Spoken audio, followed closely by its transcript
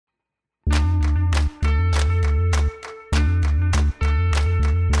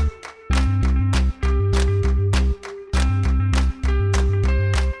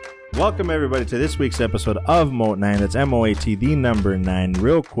Welcome everybody to this week's episode of Moat 9. That's M-O-A-T, the number 9.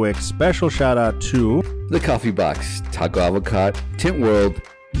 Real quick, special shout out to The Coffee Box, Taco Avocado, Tint World,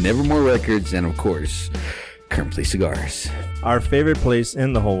 Nevermore Records, and of course, Currently Cigars. our favorite place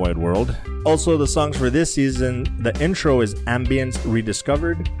in the whole wide world. Also, the songs for this season, the intro is Ambience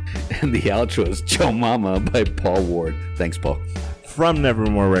Rediscovered And the outro is Joe Mama by Paul Ward. Thanks, Paul. from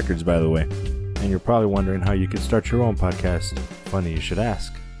Nevermore Records, by the way. And you're probably wondering how you could start your own podcast. Funny you should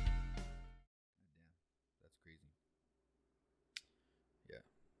ask. That's crazy. Yeah.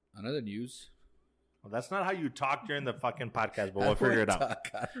 Another news. Well, that's not how you talk during the fucking podcast, but we'll figure it out.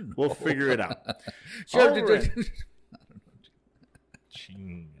 We'll figure it out. Sure. All right.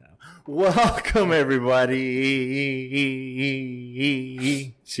 Welcome, everybody.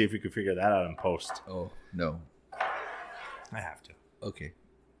 See if we can figure that out in post. Oh, no. I have to. Okay.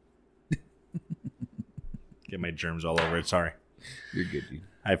 Get my germs all over it. Sorry. You're good, dude.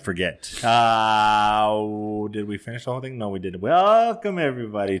 I forget. Did we finish the whole thing? No, we didn't. Welcome,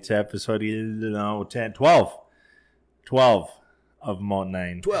 everybody, to episode 12 of Moat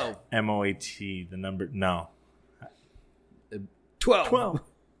 9. 12. M-O-A-T, the number. No. 12. 12.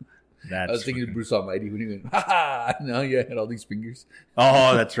 That's I was thinking of Bruce Almighty when he went, ha ha! Now you had all these fingers.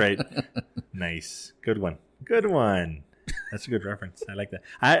 Oh, that's right. Nice. Good one. Good one. That's a good reference. I like that.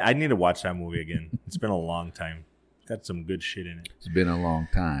 I need to watch that movie again. It's been a long time. It's got some good shit in it. It's been a long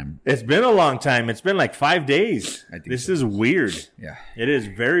time. It's been a long time. It's been like 5 days. I think This so. is weird. Yeah. It is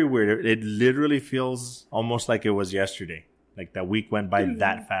very weird. It literally feels almost like it was yesterday. Like that week went by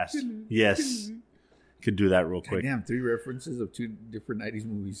that fast. Yes. Could do that real quick. Damn, 3 references of 2 different 90s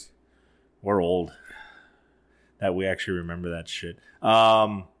movies. We're old. That we actually remember that shit.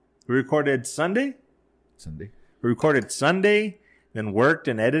 We recorded Sunday. We recorded Sunday, then worked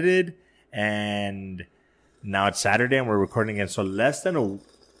and edited, and now it's Saturday and we're recording again. So less than a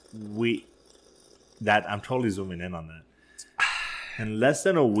week. That I'm totally zooming in on that. In less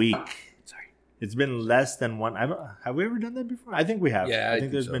than a week. Sorry. It's been less than one. Have we ever done that before? I think we have. Yeah, I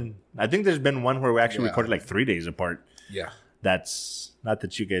think there's been one where we actually recorded like 3 days apart. Yeah. That's not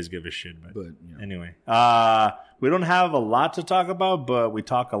that you guys give a shit, but But, you know. anyway. We don't have a lot to talk about, but we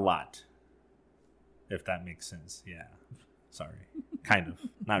talk a lot. If that makes sense. Yeah. Sorry. Kind of.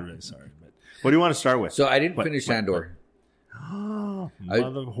 Not really sorry, but what do you want to start with? So I didn't What- finish what- Andor. how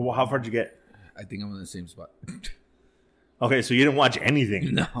far did you get? I think I'm in the same spot. Okay, so you didn't watch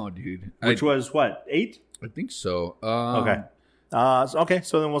anything. No, dude. Which was what? 8? I think so. Okay.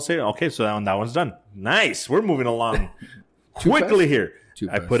 So then we'll say okay, so that one's done. Nice. We're moving along quickly fast? here. Too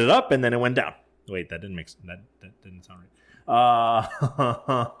I fast. put it up and then it went down. Wait, that didn't sound right.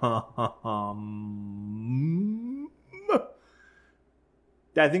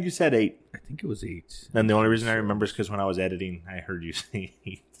 I think you said 8. I think it was 8. And the only reason I remember is because when I was editing, I heard you say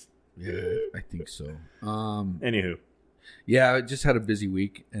 8. Yeah, I think so. Anywho. Yeah, I just had a busy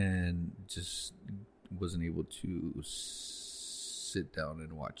week and just wasn't able to sit down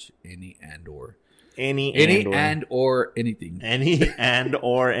and watch any Andor. Any Any and or anything. any.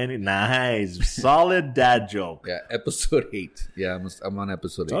 Nice. Solid dad joke. Yeah, episode 8. Yeah, I'm on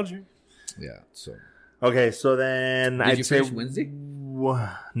episode 8. Told you. Yeah, so. Okay, so then Did I'd you say finish Wednesday?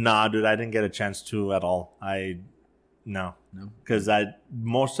 Nah, dude, I didn't get a chance to at all. No, No? because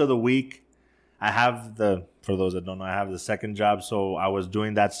most of the week I have for those that don't know, I have the second job, so I was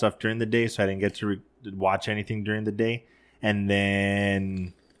doing that stuff during the day, so I didn't get to watch anything during the day, and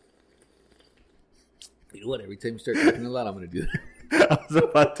then You know what? Every time you start talking a lot, I'm going to do that. I was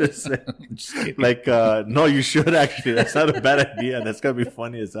about to say. I'm just kidding. Like, no, you should actually. That's not a bad idea. That's gonna be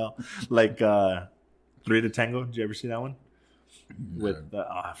funny as hell. Like, 3 to Tango. Did you ever see that one? With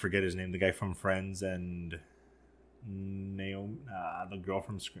I forget his name. The guy from Friends and Naomi, the girl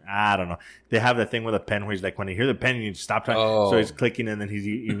from Scream. I don't know. They have that thing with a pen where he's like, when you hear the pen, you stop talking. Oh. So he's clicking, and then he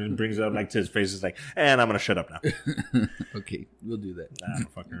even brings it up like to his face. It's like, and I'm gonna shut up now. Okay, we'll do that. I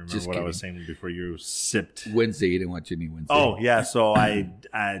don't fucking remember Just what I kidding. was saying before you sipped. Wednesday, you didn't watch any Wednesday. Oh yeah, so I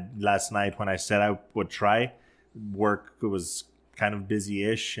last night when I said I would try, work was kind of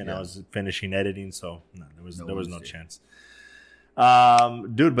busy-ish, and I was finishing editing, so no, there was no Wednesday. chance.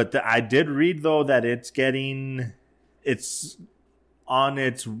 Dude, but I did read though that it's on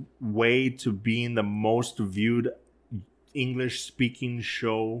its way to being the most viewed English-speaking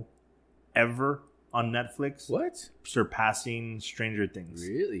show ever on Netflix, What? surpassing Stranger Things.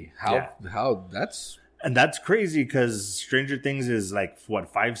 Really? How that's... And that's crazy because Stranger Things is like,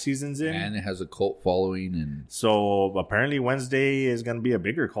 what, 5 seasons in? And it has a cult following and... So apparently Wednesday is going to be a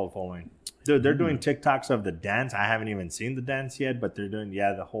bigger cult following. Dude, they're doing TikToks of the dance. I haven't even seen the dance yet, but they're doing,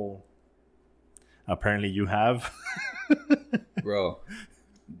 the whole... Apparently you have. Bro,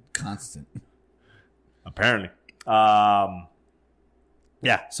 constant. Apparently.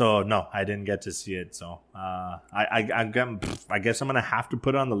 Yeah, so no, I didn't get to see it. So I guess I'm gonna have to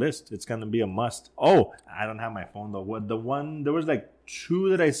put it on the list. It's gonna be a must. Oh, I don't have my phone though. What the one there was like 2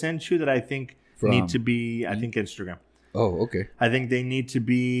 that I sent you that I think need to be. I think Instagram. Oh, okay. I think they need to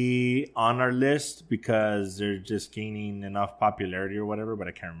be on our list because they're just gaining enough popularity or whatever. But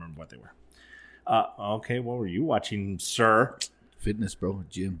I can't remember what they were. Okay, what were you watching, sir? Fitness, bro.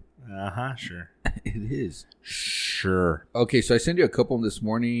 Gym. Sure. It is. Sure. Okay, so I sent you a couple this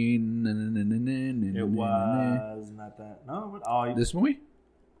morning. It was not that. No, but this movie?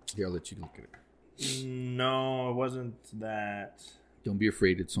 Here, I'll let you look at it. No, it wasn't that. Don't be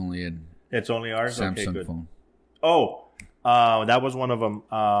afraid. It's only ours? Samsung okay, good. phone. Oh, that was one of them.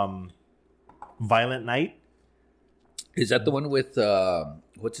 Violent Night. Is that the one with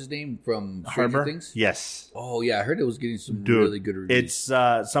what's his name from Stranger Harbor? Things? Yes. Oh yeah, I heard it was getting some really good reviews. It's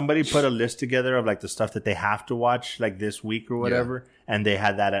somebody put a list together of like the stuff that they have to watch like this week or whatever, and they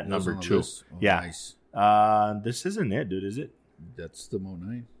had that at number 2. Oh, yeah. Nice. This isn't it, dude. Is it? That's the Mo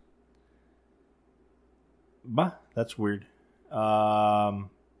 9. Bah, that's weird. No,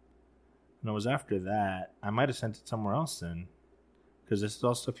 it was after that. I might have sent it somewhere else then, because this is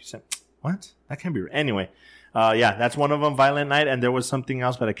all stuff you sent. What? That can't be right. Anyway, yeah, that's one of them, Violent Night, and there was something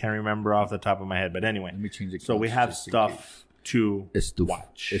else, but I can't remember off the top of my head. But anyway, let me change it. So we have stuff to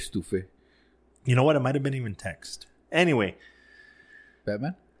watch. Estufe. You know what? It might have been even text. Anyway,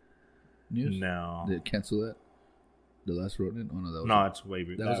 Batman news. No, did it cancel that? The Last Ronin. Oh no, that was it's way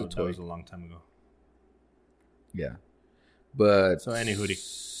before. That was a long time ago. Yeah, but so any hoodie.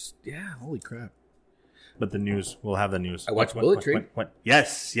 Yeah, holy crap. But the news, we'll have the news. I watched Bullet Train.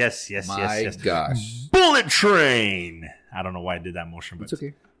 Yes. My gosh. Bullet Train. I don't know why I did that motion, but it's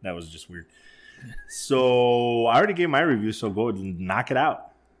okay. That was just weird. So I already gave my review, so go and knock it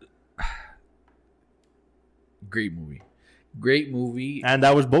out. Great movie. And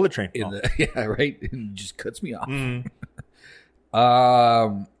that was Bullet Train. Yeah, right? It just cuts me off.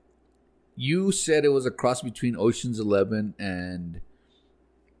 You said it was a cross between Ocean's 11 and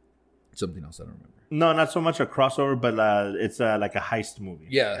something else I don't remember. No, not so much a crossover, but it's like a heist movie.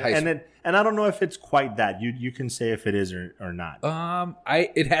 Yeah, heist. And I don't know if it's quite that. You can say if it is or not.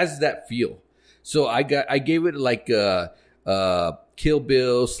 It has that feel. So I gave it like Kill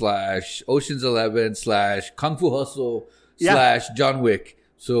Bill / Ocean's 11 / Kung Fu Hustle / John Wick.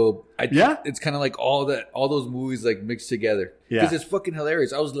 So it's kind of like all those movies like mixed together. Yeah, because it's fucking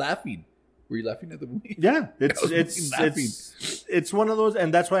hilarious. I was laughing. Were you laughing at the movie? Yeah, it's one of those,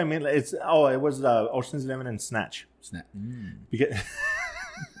 and that's why I mean it was Ocean's 11 and Snatch. Because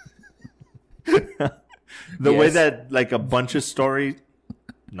the way that like a bunch of stories.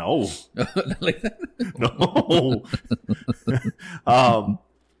 No, like that? No.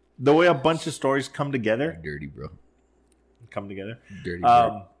 The way a bunch of stories come together. Dirty, bro. Come together. Dirty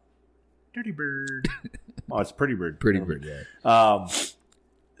bird. Dirty bird. Oh, it's Pretty Bird. Pretty Bird. Yeah.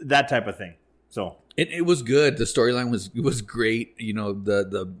 That type of thing. So it was good. The storyline was great. You know,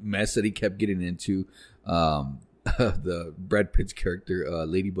 the mess that he kept getting into. The Brad Pitt's character,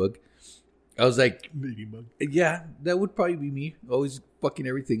 Ladybug. I was like, Ladybug. Yeah, that would probably be me. Always fucking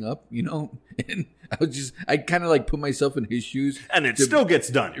everything up, you know. And I kind of like put myself in his shoes, and it still gets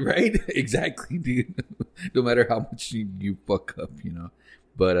done, right? Exactly, dude. No matter how much you fuck up, you know.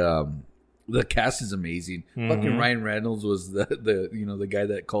 But the cast is amazing. Mm-hmm. Fucking Ryan Reynolds was the guy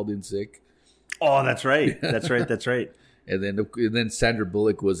that called in sick. Oh, that's right. That's right. And then Sandra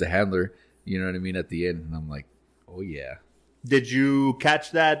Bullock was a handler. You know what I mean? At the end, and I'm like, oh yeah. Did you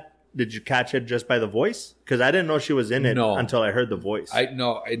catch that? Did you catch it just by the voice? Because I didn't know she was in it until I heard the voice.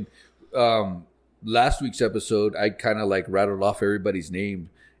 Last week's episode, I kind of like rattled off everybody's name,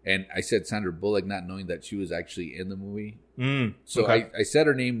 and I said Sandra Bullock, not knowing that she was actually in the movie. So okay. I said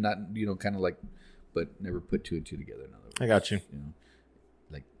her name, not kind of like, but never put 2 and 2 together. In other words, I got you. You know,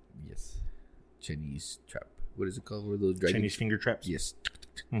 like yes, Chinese trap. What is it called? Where those dragons? Chinese finger traps. Yes.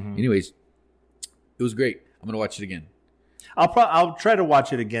 Mm-hmm. Anyways, it was great. I'm gonna watch it again. I'll try to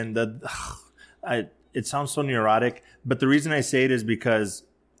watch it again. It sounds so neurotic, but the reason I say it is because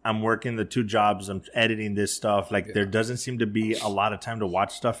I'm working the 2 jobs. I'm editing this stuff. Like there doesn't seem to be a lot of time to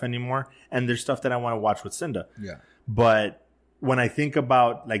watch stuff anymore. And there's stuff that I want to watch with Cinda. Yeah. But when I think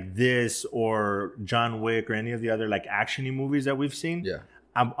about like this or John Wick or any of the other like action-y movies that we've seen,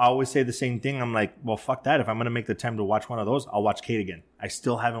 I always say the same thing. I'm like, well, fuck that. If I'm going to make the time to watch one of those, I'll watch Kate again. I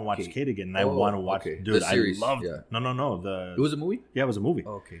still haven't watched Kate again, and I want to watch it. Dude, I love it. No. It was a movie? Yeah, it was a movie.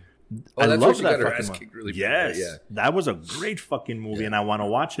 Oh, okay. Oh, I that's love where she that got her fucking ass movie. kicked really Yes, bad. Yeah. that was a great fucking movie, and I want to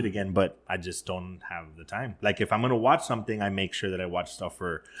watch it again, but I just don't have the time. Like, if I'm gonna watch something, I make sure that I watch stuff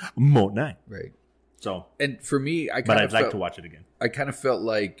for Mo night. Right. So, And for me, but I'd like to watch it again. I kind of felt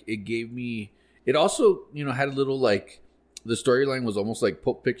like it gave me. It also, had a little like the storyline was almost like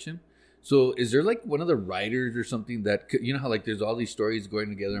Pulp Fiction. So, is there like one of the writers or something that how like there's all these stories going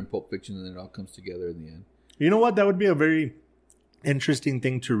together in Pulp Fiction and then it all comes together in the end? You know what? That would be a very interesting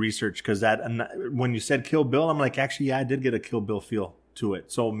thing to research, because that when you said Kill Bill, I'm like, actually, yeah, I did get a Kill Bill feel to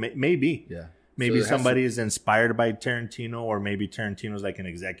it. So maybe, maybe So somebody is inspired by Tarantino, or maybe Tarantino's like an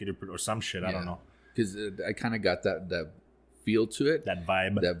executive or some shit. I don't know. Because I kind of got that feel to it, That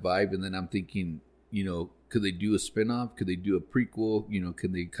vibe, and then I'm thinking, could they do a spinoff? Could they do a prequel?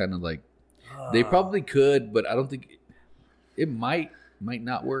 Could they kind of like? They probably could, but I don't think it might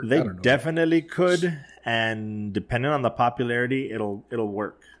not work. They I don't know. definitely could, and depending on the popularity, it'll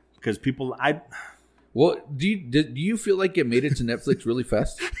work, because people. Well, do you feel like it made it to Netflix really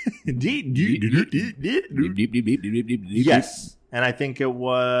fast? Yes, and I think it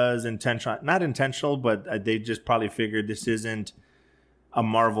was intentional, not intentional, but they just probably figured this isn't a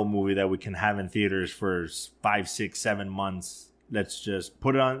Marvel movie that we can have in theaters for 5, 6, 7 months. Let's just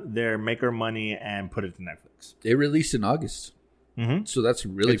put it on there, make our money, and put it to Netflix. It released in August, so that's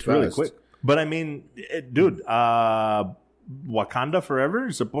really It's fast. really quick. But I mean, dude, Wakanda Forever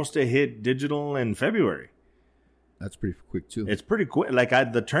is supposed to hit digital in February. That's pretty quick too. It's pretty quick. Like,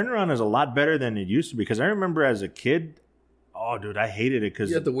 the turnaround is a lot better than it used to be. Because I remember as a kid, oh, dude, I hated it because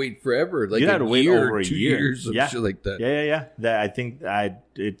you had to wait forever. Like you had to wait over a 2 year. years, Yeah. shit like that. Yeah. That I think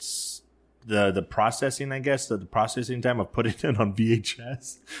it's the processing, I guess, the processing time of putting it on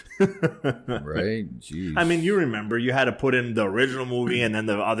VHS. Right? Jeez. I mean, you remember you had to put in the original movie and then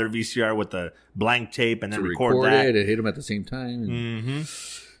the other VCR with the blank tape and then to record that. it and hit them at the same time. Mm-hmm.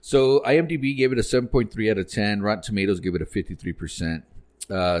 So IMDb gave it a 7.3 out of 10. Rotten Tomatoes gave it a 53%.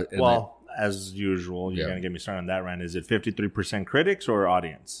 As usual, you're Yeah. going to get me started on that, Ryan. Is it 53% critics or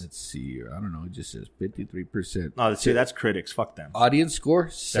audience? Let's see here. I don't know. It just says 53%. Oh, see, that's critics. Fuck them. Audience score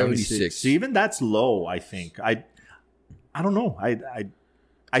 76. See, even that's low, I think. I don't know.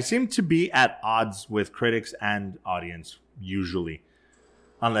 I seem to be at odds with critics and audience usually,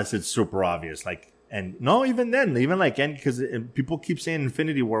 unless it's super obvious. Like, and no, even then, even like because people keep saying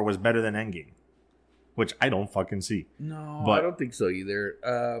Infinity War was better than Endgame, which I don't fucking see. No, But- I don't think so either.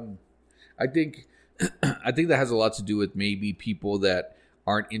 I think that has a lot to do with maybe people that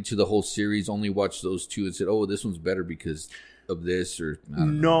aren't into the whole series only watch those two and said, "Oh, this one's better because of this," or I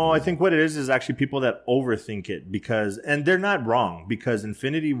don't know. No, I think what it is actually people that overthink it, because, and they're not wrong, because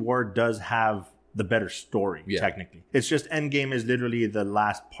Infinity War does have the better story, technically. It's just Endgame is literally the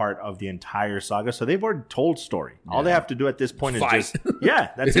last part of the entire saga, so they've already told story. All they have to do at this point is Fight. just,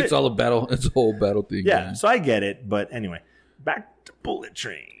 that's it. It's all a battle. It's a whole battle thing. Yeah, man. so I get it, but anyway, back to Bullet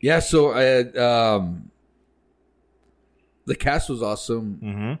Train. Yeah, so the cast was awesome.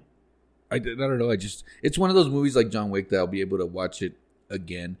 Mm-hmm. I don't know. It's one of those movies like John Wick that I'll be able to watch it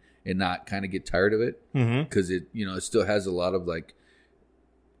again and not kind of get tired of it, because it still has a lot of like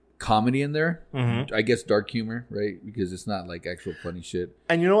comedy in there. I guess dark humor, right? Because it's not like actual funny shit.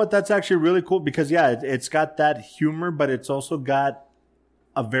 And you know what? That's actually really cool, because it's got that humor, but it's also got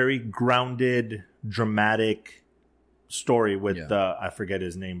a very grounded, dramatic story with I forget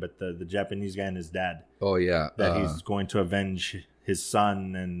his name, but the Japanese guy and his dad. Oh yeah, That he's going to avenge his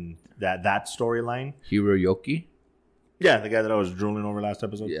son, and that storyline. Hiroyuki. Yeah, the guy that I was drooling over last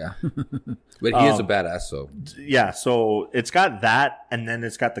episode. Yeah, but he is a badass. So Yeah, so it's got that, and then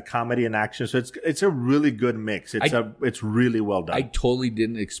it's got the comedy and action. So it's a really good mix. It's really well done. I totally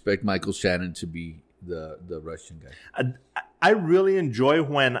didn't expect Michael Shannon to be the Russian guy. I really enjoy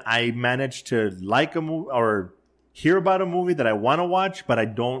when I manage to like a movie or hear about a movie that I want to watch, but I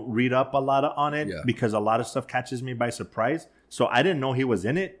don't read up a lot on it, because a lot of stuff catches me by surprise. So I didn't know he was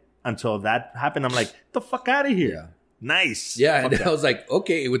in it until that happened. I'm like, the fuck out of here. Yeah. Nice. Yeah, Fuck and that. I was like,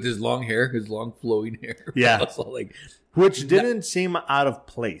 okay, with his long hair, his long flowing hair. Yeah. I was all like, Which didn't seem out of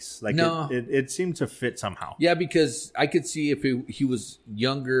place. Like, No. it seemed to fit somehow. yeah, because I could see if he was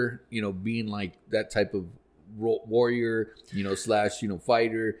younger, being like that type of warrior, slash,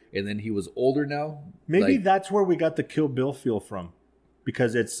 fighter, and then he was older now. Maybe like, that's where we got the Kill Bill feel from,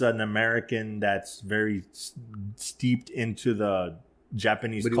 because it's an American that's very steeped into the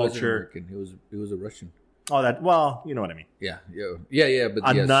Japanese but he wasn't culture. American. He was a Russian. Oh, that, well, you know what I mean. Yeah. But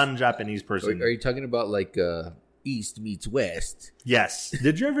A yes. non-Japanese person. Are you talking about like East meets West? Yes.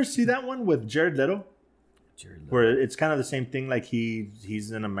 Did you ever see that one with Jared Leto? Jared Leto. Where it's kind of the same thing. Like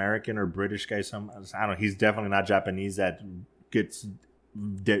he's an American or British guy. I don't know. He's definitely not Japanese. That gets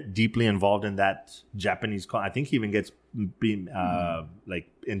deeply involved in that Japanese I think he even gets like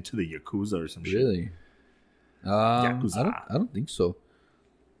into the Yakuza or some shit. Really? Yakuza. I don't think so.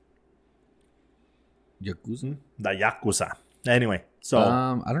 Yakuza? The Yakuza. Anyway, so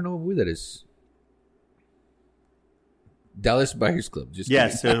I don't know what movie that is. Dallas Buyers Club.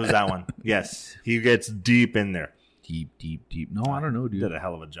 Yes, it was that one. Yes, he gets deep in there. Deep. No, I don't know, dude. Did a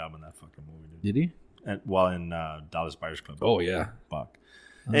hell of a job in that fucking movie, dude. Did he? In Dallas Buyers Club. Oh yeah. Fuck.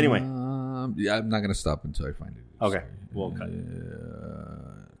 Anyway, yeah, I'm not gonna stop until I find it. Okay, Sorry. we'll cut.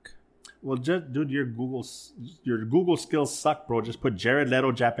 Well, just dude, your Google skills suck, bro. Just put Jared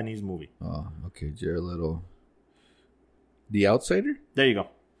Leto Japanese movie. Oh, okay, Jared Leto. The Outsider. There you go.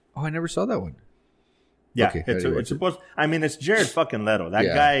 Oh, I never saw that one. Yeah, okay, it's supposed. I mean, it's Jared fucking Leto. That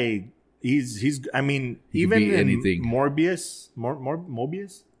guy. He's. I mean, He even in anything. Morbius,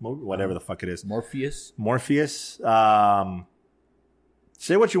 whatever the fuck it is. Morpheus.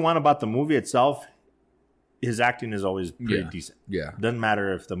 Say what you want about the movie itself. His acting is always pretty decent. Yeah. Doesn't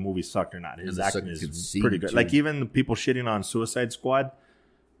matter if the movie sucked or not. His acting is pretty good. Too. Like even the people shitting on Suicide Squad,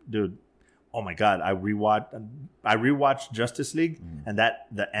 dude. Oh my god, I rewatched Justice League and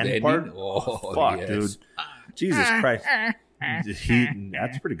the end part. Oh, fuck, yes. dude. Jesus Christ.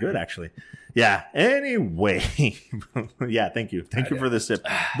 That's pretty good actually. Yeah. Anyway. Yeah, thank you. Thank you for the sip.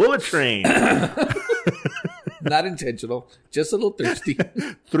 Bullet Train. Not intentional, just a little thirsty.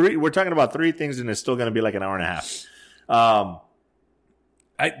 We're talking about 3 things and it's still going to be like an hour and a half.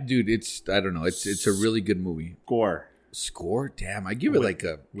 I don't know. It's a really good movie. Score. Damn, I give it like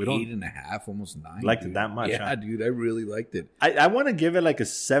a 8.5, almost 9. Liked it that much? Yeah, huh? dude, I really liked it. I want to give it like a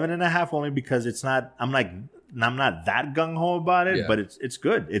 7.5 only because it's not. I'm not that gung ho about it, but it's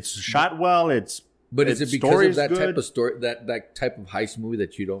good. It's shot well. But is it because of that good type of story, that type of heist movie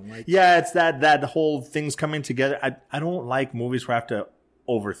that you don't like? Yeah, it's that whole things coming together. I don't like movies where I have to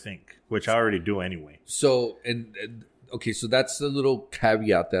overthink, which I already do anyway. So okay, so that's the little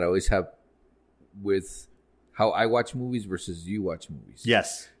caveat that I always have with how I watch movies versus you watch movies.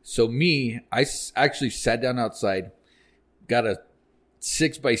 Yes. So I actually sat down outside, got a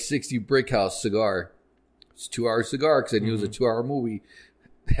 6x60 brick house cigar. It's a 2-hour cigar because I knew it was a 2-hour movie.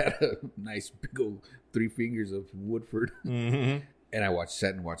 Had a nice big old 3 fingers of Woodford. Mm-hmm. And I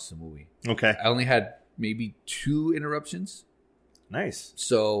sat and watched the movie. Okay. I only had maybe 2 interruptions. Nice.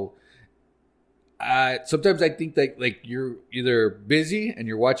 So sometimes I think that like you're either busy and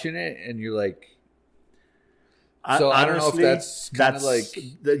you're watching it and you're like, so I don't know if that's kind of like...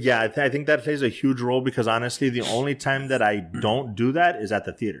 Yeah, I think that plays a huge role because honestly, the only time that I don't do that is at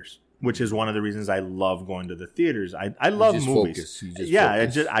the theaters, which is one of the reasons I love going to the theaters. I love movies.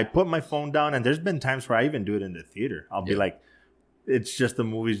 Focus. I put my phone down and there's been times where I even do it in the theater. I'll be like, it's just the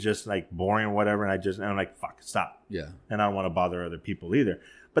movie's just like boring or whatever. And I'm like, fuck, stop. Yeah. And I don't want to bother other people either.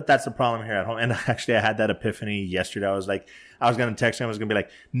 But that's the problem here at home. And actually, I had that epiphany yesterday. I was going to text him. I was going to be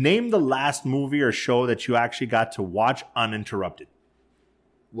like, name the last movie or show that you actually got to watch uninterrupted.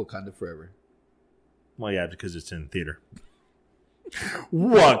 Wakanda Forever. Well, yeah, because it's in theater.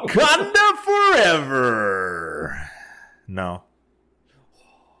 Wakanda Forever. No.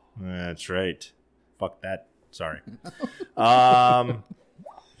 That's right. Fuck that. Sorry. I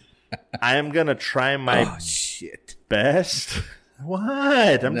am going to try my best.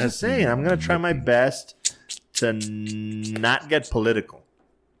 What? I'm just saying. I'm going to try my best to not get political.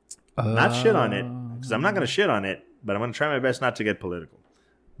 Not shit on it. Because I'm not going to shit on it. But I'm going to try my best not to get political.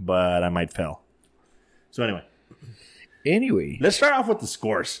 But I might fail. So anyway. Let's start off with the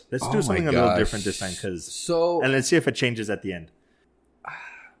scores. Let's do something a little different this time. And let's see if it changes at the end.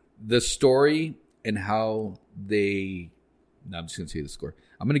 The story and how they... No, I'm just going to say the score.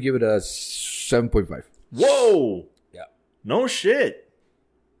 I'm going to give it a 7.5. Whoa! Yeah. No shit.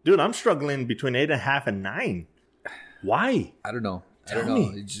 Dude, I'm struggling between 8.5 and 9. Why? I don't know. Tell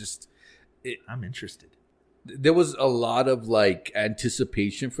me. It's just... I'm interested. There was a lot of like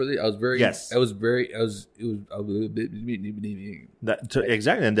anticipation for it.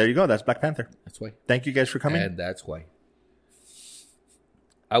 Exactly. And there you go. That's Black Panther. That's why. Thank you guys for coming. And that's why.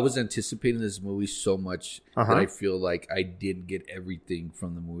 I was anticipating this movie so much that I feel like I didn't get everything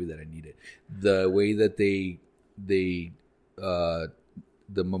from the movie that I needed. The way that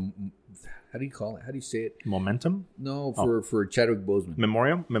how do you call it? How do you say it? Momentum? No, for Chadwick Boseman.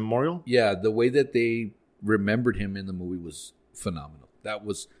 Memorial? Yeah, the way that they remembered him in the movie was phenomenal. I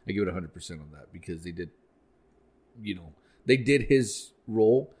give it 100% on that because they did his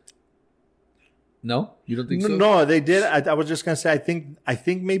role No, you don't think so? No, they did. I was just gonna say. I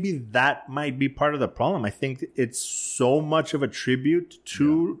think maybe that might be part of the problem. I think it's so much of a tribute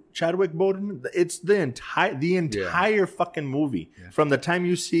to Chadwick Boseman. It's the entire fucking movie from the time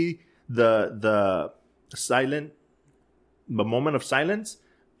you see the moment of silence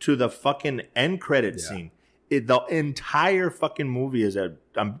to the fucking end credit scene. The entire fucking movie is a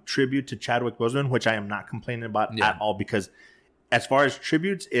tribute to Chadwick Boseman, which I am not complaining about at all, because as far as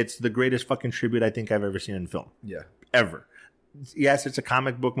tributes, it's the greatest fucking tribute I think I've ever seen in film. Yeah. Ever. Yes, it's a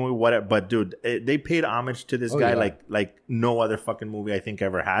comic book movie, whatever. But dude, they paid homage to this guy like no other fucking movie I think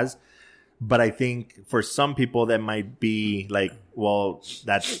ever has. But I think for some people that might be like, well,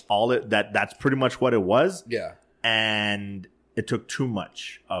 that's all that's pretty much what it was. Yeah. And it took too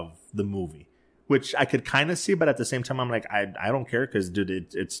much of the movie, which I could kind of see, but at the same time, I'm like, I don't care, because dude,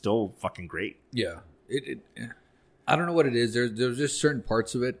 it's still fucking great. Yeah. I don't know what it is. There's just certain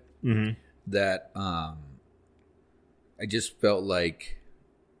parts of it that I just felt like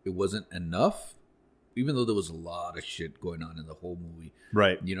it wasn't enough, even though there was a lot of shit going on in the whole movie.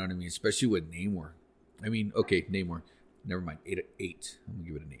 Right. You know what I mean? Especially with Namor. I mean, okay, Namor. Never mind. 8. I'm going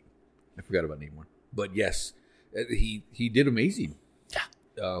to give it an 8. I forgot about Namor. But yes, he did amazing.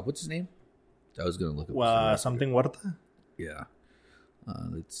 Yeah. What's his name? I was going to look up. Something Huerta? Yeah.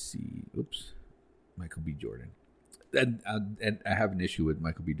 Let's see. Oops. Michael B. Jordan. And I have an issue with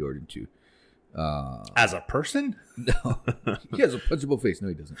Michael B. Jordan too. As a person? No. He has a punchable face. No,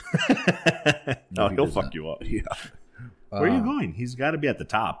 he doesn't. No, he'll fuck you up. Yeah. Where are you going? He's got to be at the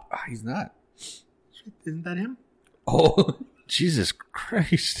top. He's not. Isn't that him? Oh, Jesus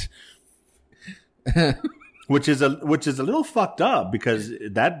Christ. Which is a little fucked up, because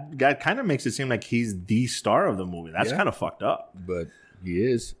that guy kind of makes it seem like he's the star of the movie. That's kind of fucked up. But he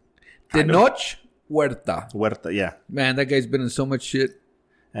is. Tenoch Huerta. Huerta, yeah. Man, that guy's been in so much shit.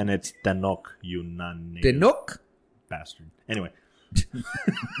 And it's Tenoch, you non-native Tenoch? Bastard. Anyway.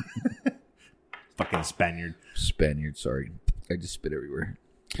 Fucking Spaniard. Spaniard, sorry. I just spit everywhere.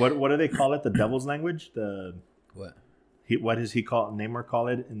 What do they call it? The devil's language? What? What does he call Namor call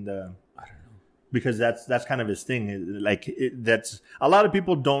it in the... I don't know. Because that's kind of his thing. Like, that's... A lot of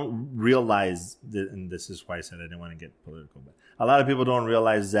people don't realize, and this is why I said I didn't want to get political, but a lot of people don't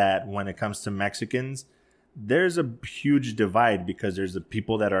realize that when it comes to Mexicans, there's a huge divide, because there's the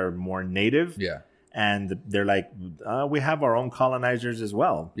people that are more native. Yeah. And they're like, we have our own colonizers as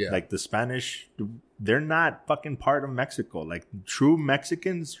well. Yeah. Like the Spanish, they're not fucking part of Mexico. Like true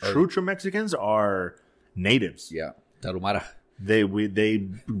Mexicans are natives. Yeah. Tarahumara. They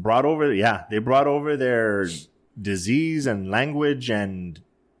brought over their disease and language and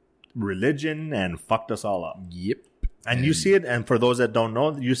religion and fucked us all up. Yep. And you see it, and for those that don't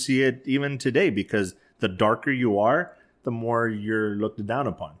know, you see it even today, because the darker you are, the more you're looked down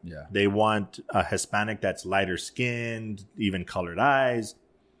upon. Yeah. They want a Hispanic that's lighter skinned, even colored eyes,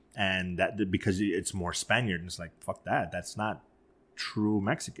 and that because it's more Spaniard. And it's like, fuck that. That's not true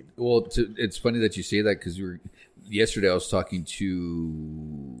Mexican. Well, it's funny that you say that, because yesterday I was talking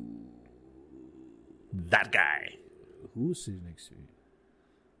to that guy. Who was sitting next to me?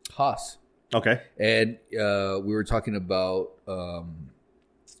 Haas. Okay. And we were talking about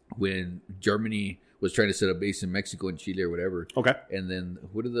when Germany was trying to set a base in Mexico and Chile or whatever. Okay. And then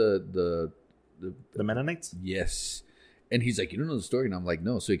what are the Mennonites? Yes. And he's like, you don't know the story? And I'm like,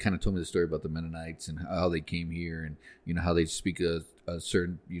 no. So he kind of told me the story about the Mennonites and how they came here, and how they speak a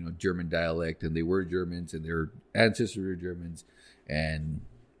certain German dialect, and they were Germans and their ancestors were Germans, and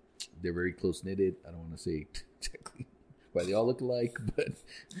they're very close knitted. I don't want to say exactly why they all look alike, but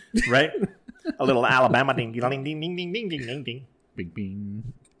right. A little Alabama ding ding ding ding ding ding ding ding bing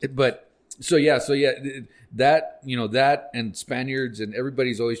bing. But so yeah, that that and Spaniards and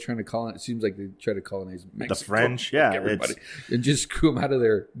everybody's always trying to colonize. It seems like they try to colonize Mexico, the French, yeah, everybody, and just screw them out of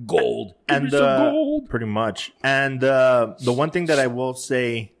their gold. And gold, pretty much. And the one thing that I will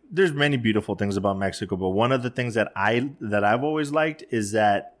say, there's many beautiful things about Mexico, but one of the things that I've always liked is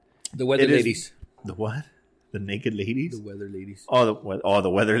that the weather ladies. The what? The naked ladies? The weather ladies. Oh, the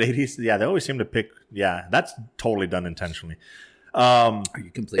weather ladies. Yeah, they always seem to pick. Yeah, that's totally done intentionally. Are you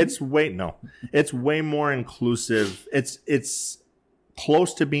complaining? It's way more inclusive. It's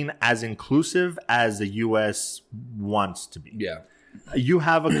close to being as inclusive as the U.S. wants to be. Yeah. You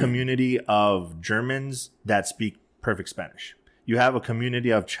have a community of Germans that speak perfect Spanish. You have a community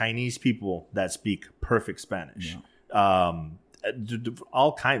of Chinese people that speak perfect Spanish. Yeah.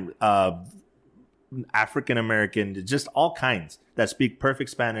 All kinds of African American, just all kinds that speak perfect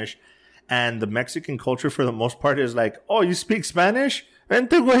Spanish. And the Mexican culture, for the most part, is like, oh, you speak Spanish?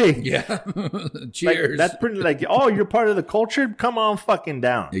 Vente, güey. Yeah. Cheers. Like, that's pretty like, oh, you're part of the culture? Come on fucking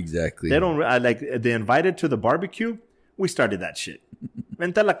down. Exactly. They don't, they invited to the barbecue. We started that shit.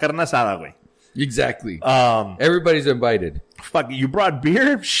 Vente la carne asada, güey. Exactly. Everybody's invited. Fuck, you brought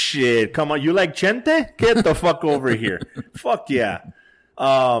beer? Shit. Come on. You like chente? Get the fuck over here. Fuck yeah.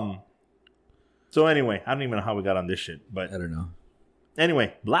 So anyway, I don't even know how we got on this shit, but I don't know.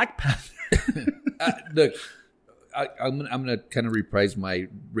 Anyway, Black Panther. Look, I'm gonna kind of reprise my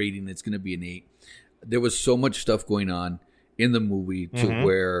rating. It's gonna be an 8. There was so much stuff going on in the movie to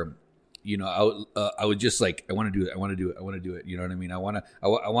where, you know, I was just like, I want to do it. I want to do it. I want to do it. You know what I mean? I wanted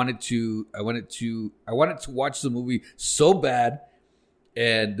to watch the movie so bad,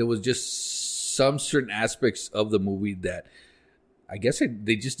 and there was just some certain aspects of the movie that I guess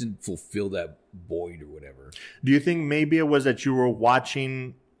they just didn't fulfill that void or whatever. Do you think maybe it was that you were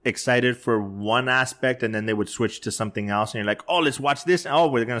watching excited for one aspect and then they would switch to something else and you're like, oh, let's watch this. Oh,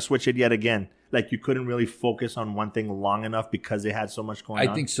 we're going to switch it yet again. Like you couldn't really focus on one thing long enough because they had so much going on?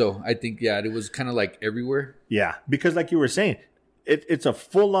 I think so. I think, yeah, it was kind of like everywhere. Yeah, because like you were saying, it's a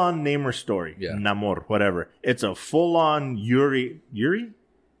full-on Namor story. Yeah. Namor, whatever. It's a full-on Shuri.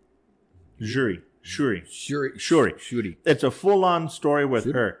 It's a full-on story with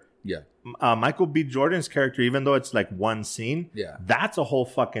her. Yeah. Michael B. Jordan's character, even though it's like one scene, that's a whole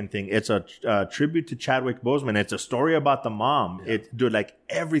fucking thing. It's a tribute to Chadwick Boseman. It's a story about the mom. Yeah. Dude, like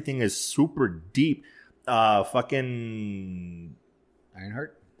everything is super deep. Fucking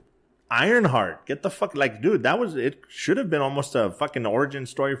Ironheart. Get the fuck, like, dude, it should have been almost a fucking origin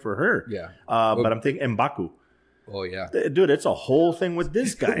story for her. Yeah. But I'm thinking M'Baku. Oh yeah. Dude, it's a whole thing with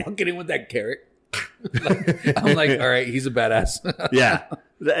this guy. Walking in with that carrot. I'm like, all right, he's a badass. Yeah.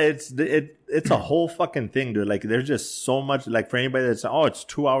 It's a whole fucking thing, dude. Like, there's just so much. Like, for anybody that's, it's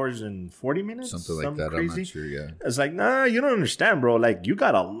 2 hours and 40 minutes, something like that. Crazy. I'm not sure. Yeah, it's like, nah, you don't understand, bro. Like, you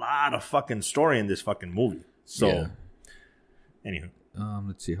got a lot of fucking story in this fucking movie. So, anywho,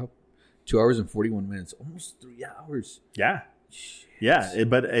 let's see, 2 hours and 41 minutes, almost 3 hours. Yeah, shit. Yeah,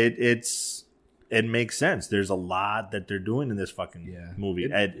 but it makes sense. There's a lot that they're doing in this fucking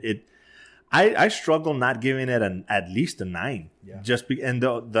movie. I struggle not giving it at least a 9. Yeah. And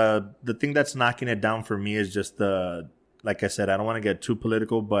the thing that's knocking it down for me is just like I said, I don't want to get too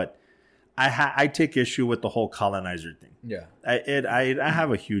political, but I take issue with the whole colonizer thing. Yeah. I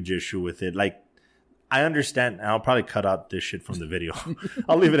have a huge issue with it. Like, I understand, and I'll probably cut out this shit from the video.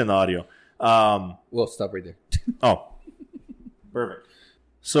 I'll leave it in the audio. Well, stop right there. Oh, perfect.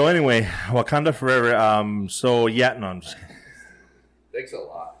 So anyway, Wakanda Forever. I'm just kidding. Thanks a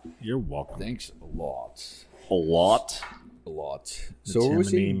lot. You're welcome. Thanks a lot. A lot. So what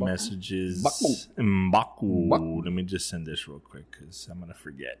was many messages? M'Baku. Let me just send this real quick because I'm gonna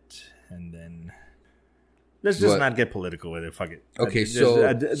forget. And then let's just not get political with it. Fuck it. Okay,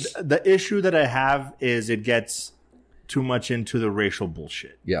 the issue that I have is it gets too much into the racial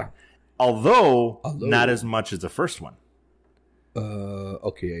bullshit. Yeah. Although not as much as the first one.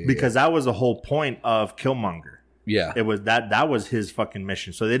 Okay. Because that was the whole point of Killmonger. Yeah. It was that was his fucking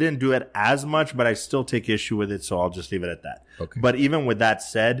mission. So they didn't do it as much, but I still take issue with it, so I'll just leave it at that. Okay. But even with that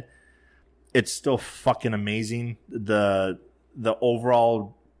said, it's still fucking amazing. The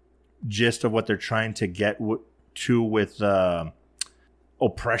overall gist of what they're trying to get to with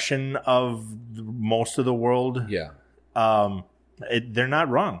oppression of most of the world. Yeah. They're not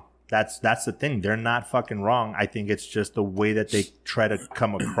wrong. That's the thing. They're not fucking wrong. I think it's just the way that they try to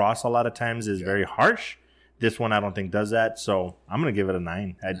come across a lot of times is very harsh. This one I don't think does that. So I'm going to give it a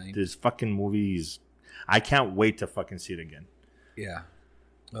 9. This fucking movie I can't wait to fucking see it again. Yeah.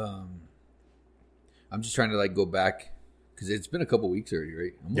 I'm just trying to go back because it's been a couple weeks already,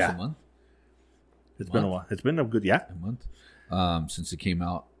 right? Almost a month. It's been a while. It's been a good, a month since it came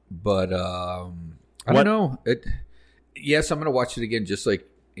out. But I don't know. Yes, I'm going to watch it again just like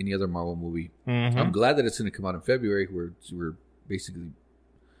any other Marvel movie. Mm-hmm. I'm glad that it's going to come out in February. We're basically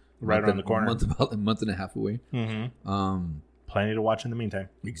right around the corner. About a month and a half away. Mm-hmm. Plenty to watch in the meantime.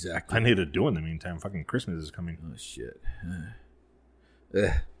 Exactly. Plenty to do in the meantime. Fucking Christmas is coming. Oh, shit. I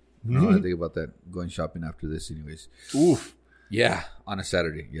don't know. I think about that. Going shopping after this anyways. Oof. Yeah. On a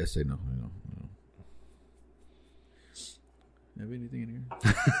Saturday. Yes, I know. Have anything in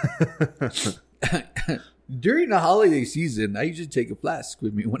here? During the holiday season, I usually take a flask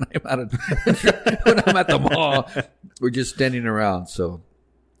with me when I'm at the mall. We're just standing around, so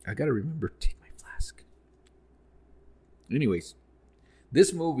I gotta remember to take my flask. Anyways,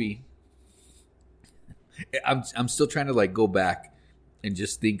 this movie, I'm still trying to go back and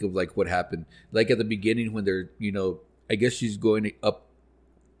just think of what happened. Like at the beginning when they're I guess she's going up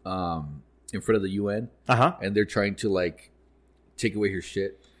in front of the UN, and they're trying to take away her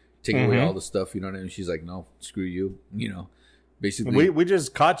shit, take away all the stuff. You know what I mean? She's like, no, screw you. You know, basically, we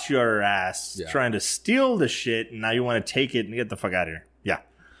just caught your ass trying to steal the shit, and now you want to take it and get the fuck out of here. Yeah.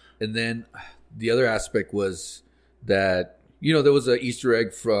 And then the other aspect was that, you know, there was an Easter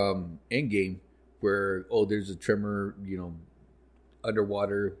egg from Endgame where, there's a tremor, you know,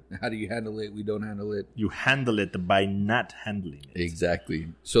 underwater. How do you handle it? We don't handle it. You handle it by not handling it. Exactly.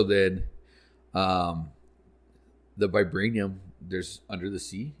 So then the vibranium, there's under the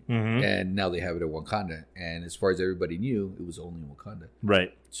sea, and now they have it at Wakanda. And as far as everybody knew, it was only in Wakanda.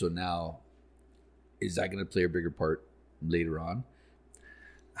 Right. So now, is that going to play a bigger part later on?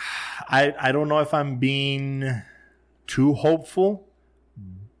 I don't know if I'm being too hopeful,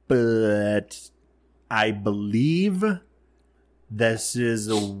 but I believe this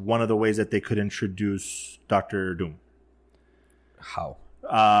is one of the ways that they could introduce Doctor Doom. How?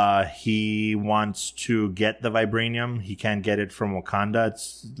 He wants to get the vibranium. He can't get it from Wakanda.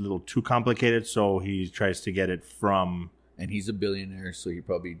 It's a little too complicated, so he tries to get it from... And he's a billionaire, so he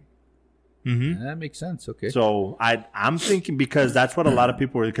probably... That makes sense. Okay. So I'm thinking, because that's what a lot of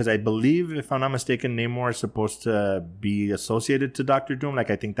people were, because I believe, if I'm not mistaken, Namor is supposed to be associated to Doctor Doom. Like,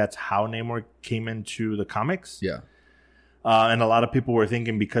 I think that's how Namor came into the comics. Yeah. And a lot of people were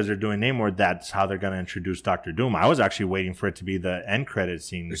thinking, because they're doing Namor, that's how they're going to introduce Doctor Doom. I was actually waiting for it to be the end credit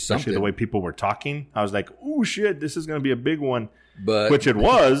scene, especially the way people were talking. I was like, oh shit, this is going to be a big one. Which it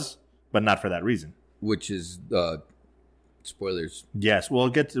was, but not for that reason. Which is... spoilers. Yes,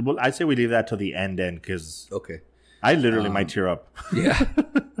 I'd say we leave that till the end, because I literally might tear up. Yeah.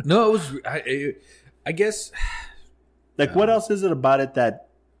 No, it was. I guess. Like, what else is it about it that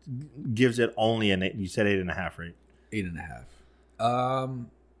gives it only an 8? You said 8.5, right? 8.5.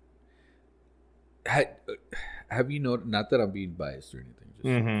 Have you noticed? Not that I'm being biased or anything.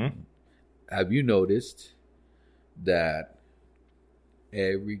 Just, have you noticed that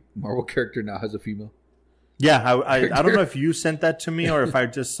every Marvel character now has a female? Yeah, I don't know if you sent that to me or if I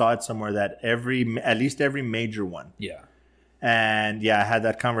just saw it somewhere, that at least every major one. Yeah. And I had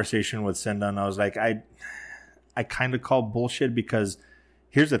that conversation with Senda, and I was like, I kind of call bullshit, because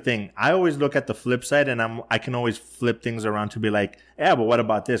here's the thing. I always look at the flip side, and I can always flip things around to be like, yeah, but what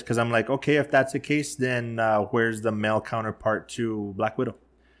about this? Because I'm like, okay, if that's the case, then where's the male counterpart to Black Widow?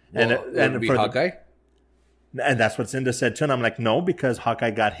 Well, and for Hawkeye? And that's what Senda said too. And I'm like, no, because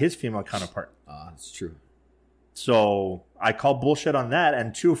Hawkeye got his female counterpart. That's true. So I call bullshit on that.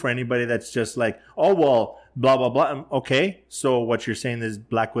 And two, for anybody that's just like, oh, well, blah, blah, blah. Okay. So what you're saying is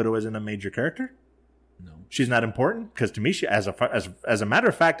Black Widow isn't a major character? No. She's not important? Because to me, she, as a matter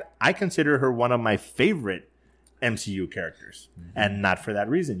of fact, I consider her one of my favorite MCU characters. And not for that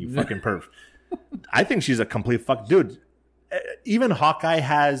reason, you fucking perv. I think she's a complete fuck. Dude, even Hawkeye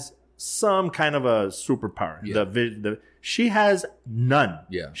has some kind of a superpower. Yeah. She has none.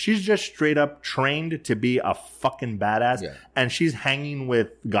 Yeah. She's just straight up trained to be a fucking badass. Yeah. And she's hanging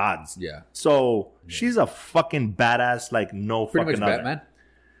with gods. Yeah. So she's a fucking badass like no pretty fucking much other. Batman?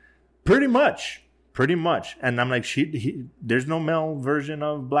 Pretty much. And I'm like, there's no male version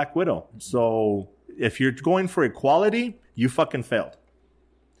of Black Widow. So if you're going for equality, you fucking failed.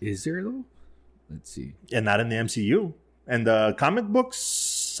 Is there though? Let's see. And not in the MCU. And the comic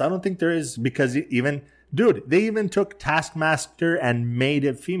books, I don't think there is, because even... Dude, they even took Taskmaster and made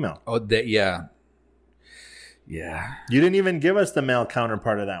it female. Oh, yeah. Yeah. You didn't even give us the male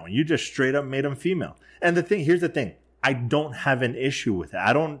counterpart of that one. You just straight up made him female. And here's the thing. I don't have an issue with it.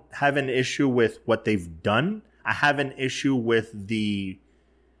 I don't have an issue with what they've done. I have an issue with the,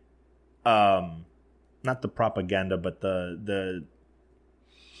 not the propaganda, but the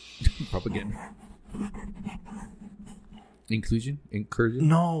propaganda. Incursion?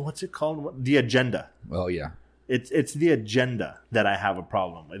 No, what's it called? The agenda. Oh yeah. It's the agenda that I have a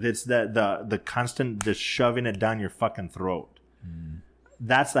problem with. It's the constant just shoving it down your fucking throat.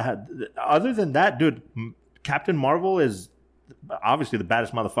 That's other than that, dude, Captain Marvel is obviously the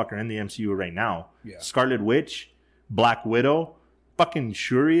baddest motherfucker in the MCU right now. Yeah. Scarlet Witch, Black Widow, fucking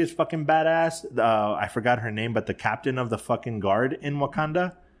Shuri is fucking badass. I forgot her name, but the captain of the fucking guard in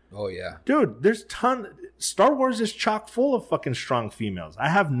Wakanda. Oh yeah. Dude, there's Star Wars is chock full of fucking strong females. I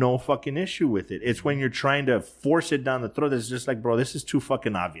have no fucking issue with it. It's when you're trying to force it down the throat that's just like, bro, this is too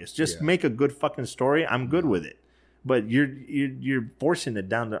fucking obvious. Just make a good fucking story. I'm good with it. But you're forcing it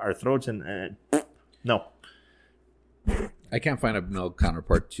down our throats, and no. I can't find a no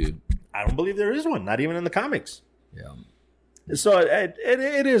counterpart to. I don't believe there is one. Not even in the comics. Yeah. So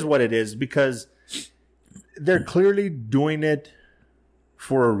it is what it is, because they're clearly doing it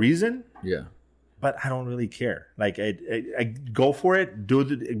for a reason. Yeah. But I don't really care. Like, I go for it,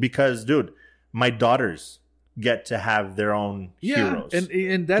 because, dude, my daughters get to have their own heroes.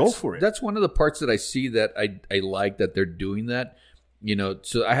 And that's, go for it. That's one of the parts that I see that I like that they're doing that. You know,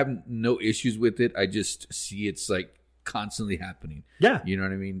 so I have no issues with it. I just see it's like constantly happening. Yeah. You know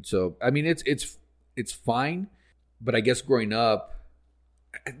what I mean? So, I mean, it's fine. But I guess growing up,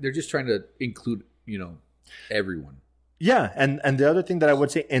 they're just trying to include, you know, everyone. Yeah. And the other thing that I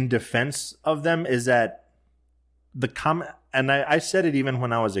would say in defense of them is that and I said it even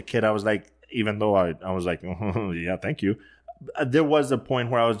when I was a kid. I was like, even though I was like, oh, yeah, thank you. There was a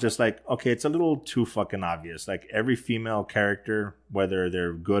point where I was just like, okay, it's a little too fucking obvious. Like every female character, whether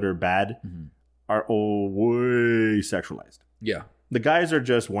they're good or bad, are all way sexualized. Yeah. The guys are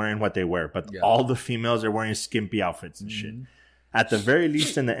just wearing what they wear, but all the females are wearing skimpy outfits and shit. At the very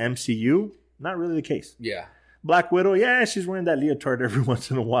least in the MCU, not really the case. Yeah. Black Widow, yeah, she's wearing that leotard every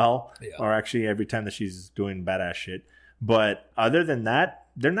once in a while. Yeah. Or actually every time that she's doing badass shit. But other than that,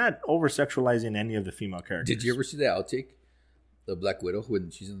 they're not over-sexualizing any of the female characters. Did you ever see the outtake? The Black Widow when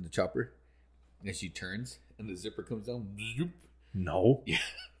she's in the chopper and she turns and the zipper comes down. No. Yeah.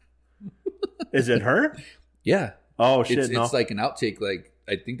 Is it her? Yeah. Oh shit! It's like an outtake. Like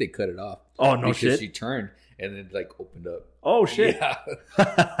I think they cut it off. Oh no shit! She turned and then like opened up. Oh shit! Yeah.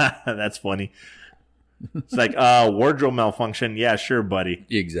 That's funny. It's like wardrobe malfunction. Yeah, sure, buddy.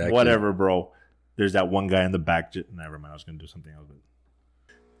 Exactly. Whatever, bro. There's that one guy in the back. Never mind. I was gonna do something else.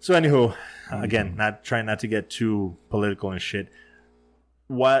 So anywho, again, trying not to get too political and shit.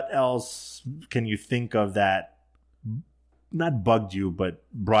 What else can you think of that not bugged you, but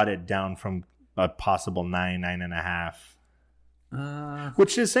brought it down from a possible 9.5?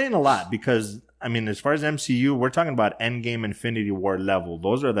 Which is saying a lot because, I mean, as far as MCU, we're talking about Endgame, Infinity War level.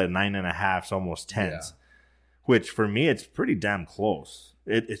 Those are the 9.5s, almost 10s. Yeah. Which for me, it's pretty damn close.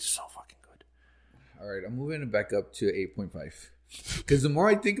 It's so fucking good. All right, I'm moving it back up to 8.5. Because the more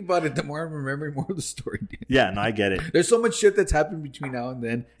I think about it, the more I'm remembering more of the story. Yeah, no, I get it. There's so much shit that's happened between now and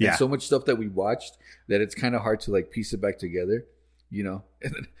then. Yeah. And so much stuff that we watched that it's kind of hard to like piece it back together, you know?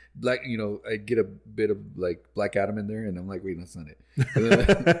 And then I get a bit of like Black Adam in there and I'm like, wait, that's not it. Then,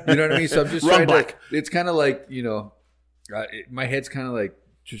 you know what I mean? So I'm just trying to, it's kind of like, you know, my head's kind of like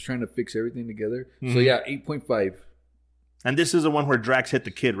just trying to fix everything together. So yeah, 8.5. And this is the one where Drax hit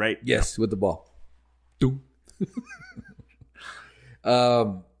the kid, right? Yes, with the ball. Doom.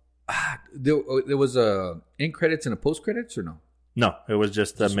 There was a end credits and a post credits or no? No, it was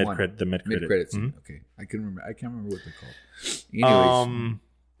just the mid credits. Mid credits. Okay, I can't remember what they're called. Anyways,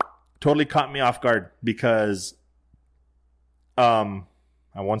 totally caught me off guard because, I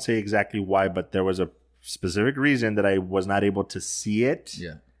won't say exactly why, but there was a specific reason that I was not able to see it.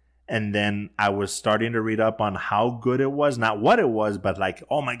 Yeah. And then I was starting to read up on how good it was, not what it was, but like,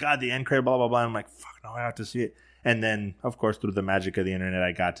 oh my god, the end credit, blah blah blah. I'm like, fuck, no, I have to see it. And then, of course, through the magic of the internet,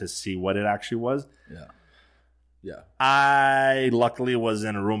 I got to see what it actually was. Yeah. Yeah. I luckily was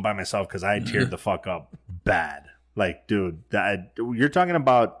in a room by myself because I teared the fuck up bad. Like, dude, you're talking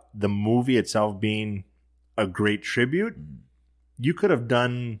about the movie itself being a great tribute. You could have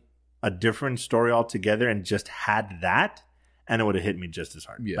done a different story altogether and just had that, and it would have hit me just as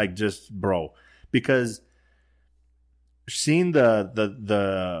hard. Yeah. Like, just, bro. Because seeing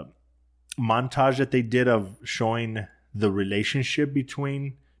the montage that they did of showing the relationship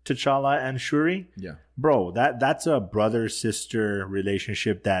between T'Challa and Shuri, yeah, bro, that's a brother-sister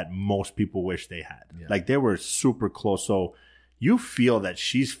relationship that most people wish they had. Yeah. Like, they were super close. So you feel that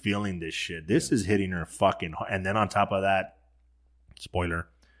she's feeling this shit. This is hitting her fucking hard. And then on top of that, spoiler,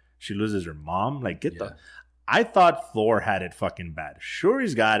 she loses her mom. Like, I thought Thor had it fucking bad.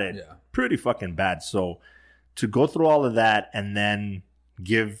 Shuri's got it pretty fucking bad. So to go through all of that and then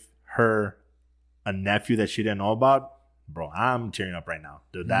give her a nephew that she didn't know about, bro, I'm tearing up right now,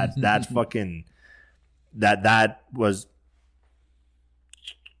 dude. That's fucking that was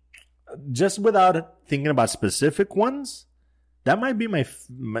just, without thinking about specific ones, that might be my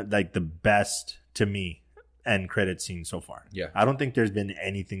like the best to me end credit scene so far. Yeah, I don't think there's been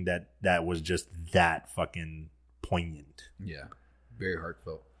anything that was just that fucking poignant. Yeah, very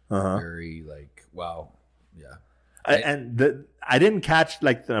heartfelt. Very like, wow. Yeah. I didn't catch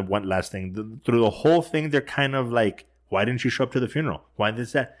like the one last thing through the whole thing. They're kind of like, why didn't you show up to the funeral? Why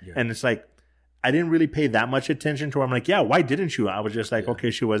this that? Yeah. And it's like, I didn't really pay that much attention to her. I'm like, yeah, why didn't you? I was just like,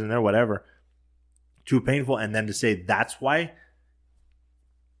 okay, she wasn't there, whatever. Too painful. And then to say that's why.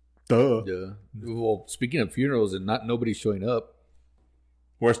 Duh. Yeah. Well, speaking of funerals and nobody showing up.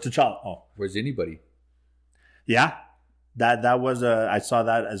 Where's T'Challa? Oh, where's anybody? Yeah, that was I saw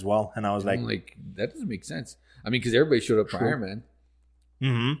that as well, and I was like, that doesn't make sense. I mean, because everybody showed up for Iron Man.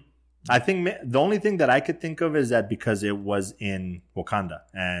 Mm-hmm. I think the only thing that I could think of is that because it was in Wakanda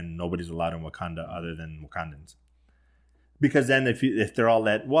and nobody's allowed in Wakanda other than Wakandans. Because then if they're all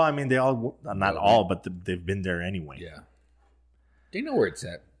well, I mean, they all, not all, but they've been there anyway. Yeah. They know where it's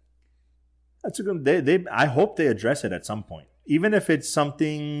at. That's a good, I hope they address it at some point. Even if it's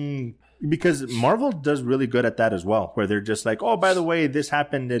something, because Marvel does really good at that as well, where they're just like, oh, by the way, this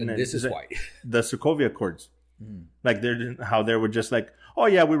happened. And this is why. The Sokovia Accords. Like how they were just like, oh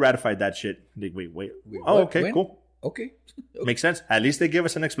yeah, we ratified that shit. Like, wait. Oh, what? okay, when? cool. Okay. Makes sense. At least they give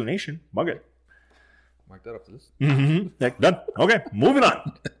us an explanation. Bug it. Mark that up to this. Like, done. Okay, moving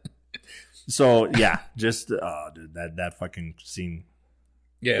on. So yeah, just dude, that fucking scene.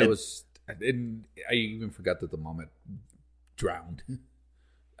 Yeah, it was. And I even forgot that the moment drowned.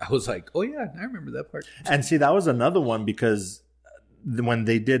 I was like, oh yeah, I remember that part. And see, that was another one because when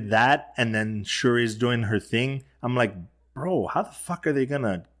they did that and then Shuri's doing her thing, I'm like, bro, how the fuck are they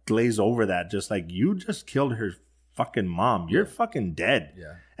gonna glaze over that? Just like, you just killed her fucking mom. You're fucking dead.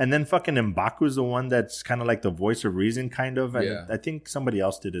 Yeah. And then fucking M'Baku's the one that's kind of like the voice of reason, kind of. And I think somebody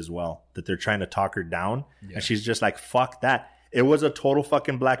else did as well, that they're trying to talk her down. Yeah. And she's just like, fuck that. It was a total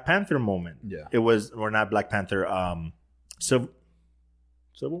fucking Black Panther moment. Yeah. It was, or not Black Panther,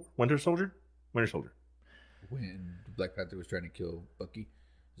 Winter Soldier? Winter Soldier. When Black Panther was trying to kill Bucky?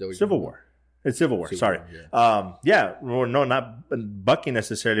 Civil War. It's Civil War. Sorry. War, yeah. Well, no, not Bucky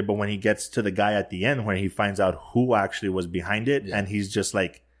necessarily, but when he gets to the guy at the end, when he finds out who actually was behind it, and he's just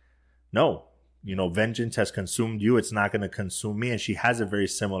like, no, vengeance has consumed you. It's not going to consume me. And she has a very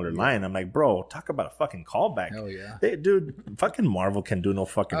similar line. I'm like, bro, talk about a fucking callback. Hell yeah. Dude, fucking Marvel can do no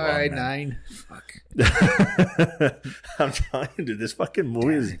fucking wrong. All right, 9. Fuck. I'm telling you, dude, this fucking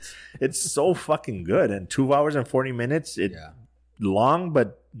movie it's so fucking good. And 2 hours and 40 minutes. Long,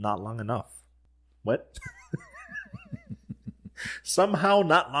 but not long enough. What? Somehow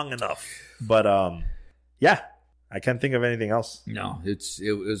not long enough. But yeah. I can't think of anything else. No, it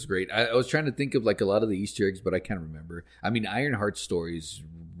was great. I was trying to think of like a lot of the Easter eggs, but I can't remember. I mean, Ironheart's story is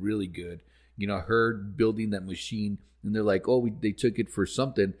really good. Her building that machine, and they're like, oh, they took it for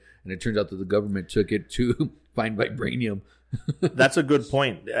something, and it turns out that the government took it to find vibranium. That's a good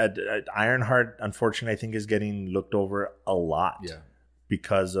point. Ironheart, unfortunately, I think is getting looked over a lot. Yeah.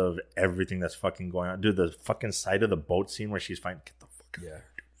 Because of everything that's fucking going on. Dude, the fucking side of the boat scene where she's fighting, get the fuck out.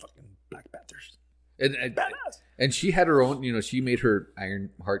 Fucking Black Panthers. And she had her own, she made her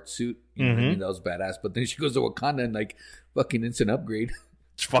Ironheart suit. I mean, that was badass. But then she goes to Wakanda and like fucking instant upgrade.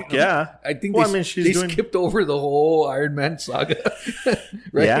 Fuck yeah. I think they skipped over the whole Iron Man saga.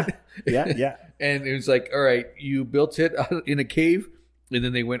 Right? Yeah. And it was like, all right, you built it in a cave. And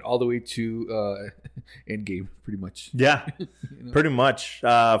then they went all the way to Endgame, pretty much. Yeah, pretty much.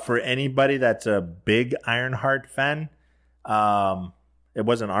 For anybody that's a big Ironheart fan, it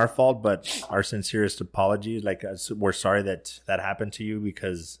wasn't our fault, but our sincerest apologies. Like, we're sorry that happened to you,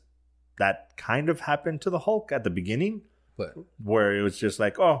 because that kind of happened to the Hulk at the beginning, where it was just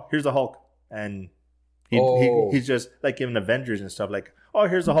like, oh, here's the Hulk, and he's just like in Avengers and stuff, like, oh,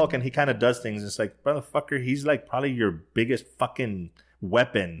 here's the Hulk, and he kind of does things. It's like, motherfucker, he's like probably your biggest fucking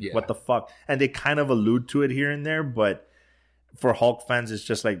weapon. Yeah. What the fuck? And they kind of allude to it here and there, but for Hulk fans, it's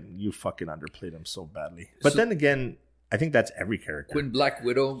just like, you fucking underplayed him so badly. But then again, I think that's every character. When Black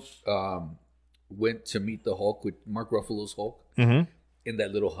Widow went to meet the Hulk with Mark Ruffalo's Hulk in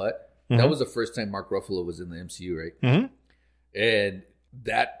that little hut, that was the first time Mark Ruffalo was in the MCU, right? And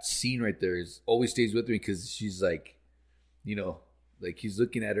that scene right there always stays with me, because she's like, like he's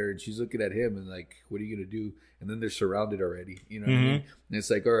looking at her and she's looking at him, and like, what are you gonna do? And then they're surrounded already. You know what I mean? And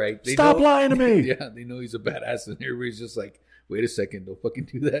it's like, all right, stop lying to me. Yeah, they know he's a badass, and everybody's just like, wait a second, don't fucking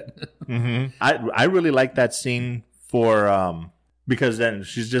do that. I really like that scene for because then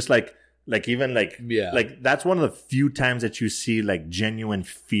she's just like even like that's one of the few times that you see like genuine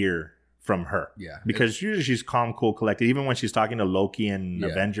fear from her. Yeah, because usually she's calm, cool, collected. Even when she's talking to Loki and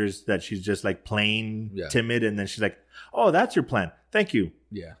Avengers, that she's just like plain timid, and then she's like, "Oh, that's your plan. Thank you."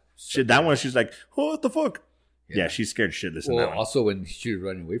 Yeah, that one she's like, "Oh, what the fuck?" Yeah, she's scared shitless. Well, also when she was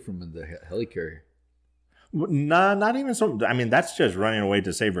running away from him, the helicarrier. Nah, not even so. I mean, that's just running away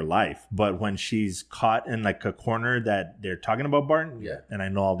to save her life. But when she's caught in like a corner that they're talking about Barton, and I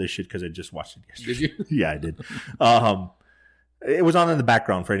know all this shit because I just watched it yesterday. Did you? Yeah, I did. It was on in the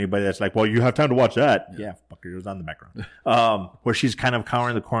background for anybody that's like, well, you have time to watch that. Yeah, fucker, it was on the background. Where she's kind of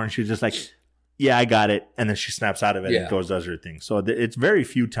cowering the corner, and she's just like, yeah, I got it. And then she snaps out of it and does her thing. So it's very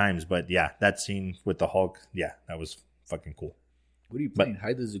few times, but yeah, that scene with the Hulk, that was fucking cool. What are you playing?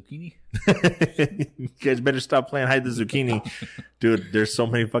 Hide the Zucchini? You guys better stop playing Hide the Zucchini. Dude, there's so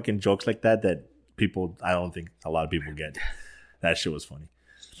many fucking jokes like that people, I don't think a lot of people get. That shit was funny.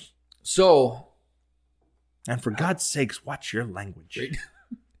 So, and for God's sakes, watch your language. Right?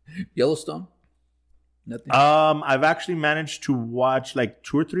 Yellowstone? Nothing? I've actually managed to watch like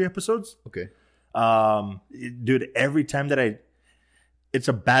 2 or 3 episodes. Okay. Dude, every time that it's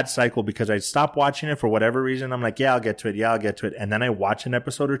a bad cycle because I stop watching it for whatever reason. I'm like, yeah, I'll get to it. And then I watch an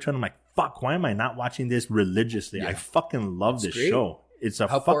episode or two and I'm like, fuck, why am I not watching this religiously? Yeah. I fucking love this show. It's a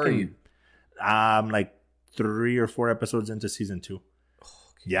How far are you? I'm like 3 or 4 episodes into season 2.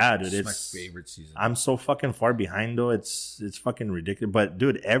 Yeah, dude, it's my favorite season. I'm so fucking far behind though. It's fucking ridiculous. But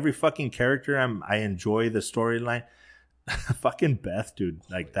dude, every fucking character I enjoy the storyline. Fucking Beth, dude.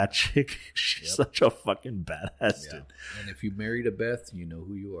 Like that chick, she's such a fucking badass, dude. And if you married a Beth, you know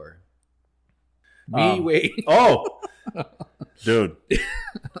who you are. Wait. Oh, dude.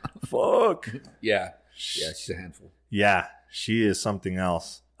 Fuck. Yeah, she's a handful. Yeah, she is something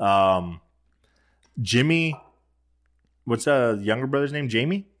else. Jimmy, what's a younger brother's name?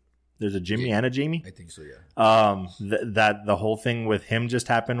 Jamie? There's a Jimmy and a Jamie? I think so, yeah. That the whole thing with him just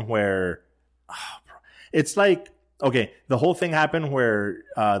happened where it's like, okay, the whole thing happened where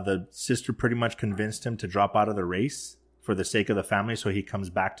the sister pretty much convinced him to drop out of the race for the sake of the family, so he comes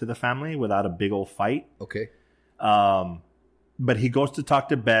back to the family without a big old fight. Okay. But he goes to talk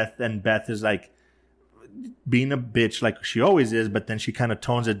to Beth, and Beth is like being a bitch like she always is, but then she kind of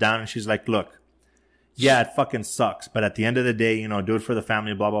tones it down and she's like, look, yeah, it fucking sucks, but at the end of the day, do it for the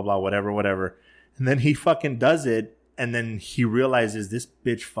family, blah, blah, blah, whatever. And then he fucking does it. And then he realizes this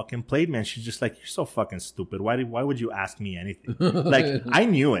bitch fucking played me. And she's just like, you're so fucking stupid. Why would you ask me anything? Like, I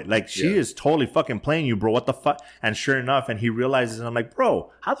knew it. Like, she is totally fucking playing you, bro. What the fuck? And sure enough, and he realizes, and I'm like,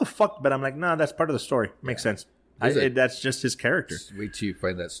 bro, how the fuck? But I'm like, nah, that's part of the story. Makes sense. That's just his character. Just wait till you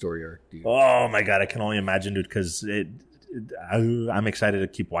find that story arc, dude. Oh my God. I can only imagine, dude, because I'm excited to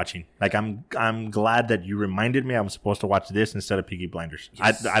keep watching. Like, I'm glad that you reminded me I'm supposed to watch this instead of Peaky Blinders.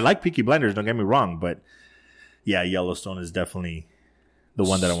 Yes. I like Peaky Blinders, don't get me wrong, but yeah, Yellowstone is definitely the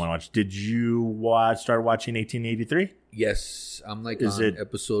one that I want to watch. Did you start watching 1883? Yes, I'm like on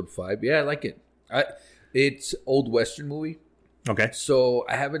episode 5. Yeah, I like it. It's old Western movie. Okay. So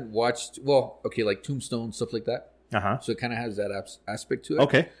I haven't watched, like Tombstone, stuff like that. Uh-huh. So it kind of has that aspect to it.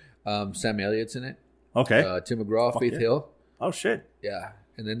 Okay. Sam Elliott's in it. Okay. Tim McGraw, Faith Hill. Oh, shit. Yeah.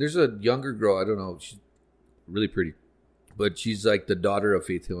 And then there's a younger girl. I don't know. She's really pretty. But she's like the daughter of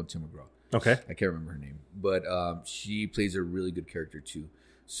Faith Hill and Tim McGraw. Okay. I can't remember her name. But she plays a really good character too.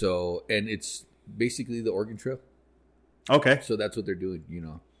 So, and it's basically the Oregon Trail. Okay. So that's what they're doing,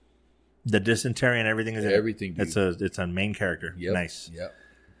 The dysentery and everything is everything. It's a main character. Yep. Nice. Yep.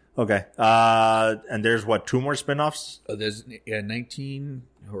 Okay. And there's 2 more spinoffs? There's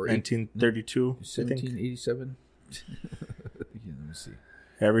 1932. 1787. Let me see.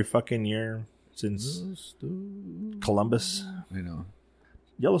 Every fucking year since Columbus. I know.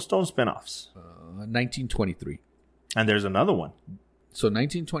 Yellowstone spinoffs. 1923. And there's another one. So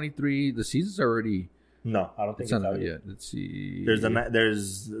 1923, the season's already. No, I don't think it's out yet. Let's see. There's the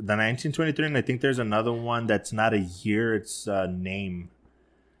 1923, and I think there's another one that's not a year. It's a name.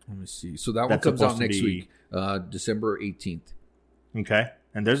 Let me see. So that one comes out next week, December 18th. Okay,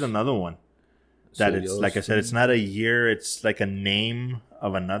 and there's another one that it's like I said, it's not a year. It's like a name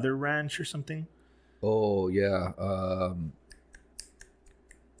of another ranch or something. Oh yeah.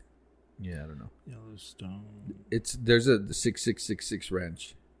 Yeah, I don't know. Yellowstone. There's a 6666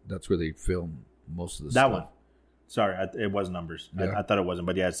 ranch. That's where they film most of the that stuff. One. Sorry, it was numbers. Yeah. I thought it wasn't,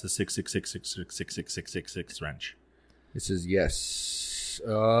 but yeah, it's the 6666666 ranch. It says yes.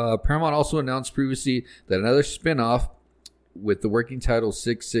 Paramount also announced previously that another spinoff with the working title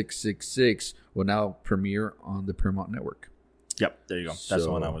 6666 will now premiere on the Paramount Network. Yep, there you go. That's the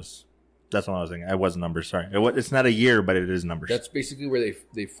one I was thinking. I was numbers. Sorry, it's not a year, but it is numbers. That's basically where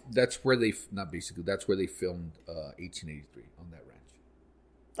that's where they filmed 1883 on that ranch.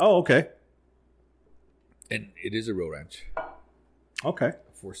 Oh, okay. And it is a real ranch. Okay.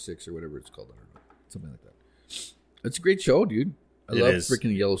 4-6 or whatever it's called. I don't know. Something like that. It's a great show, dude. I love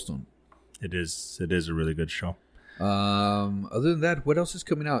freaking Yellowstone. It is. It is a really good show. Other than that, what else is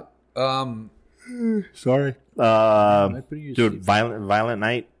coming out? Sorry. Dude, Violent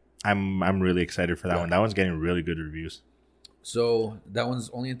Night. I'm really excited for that one. That one's getting really good reviews. So that one's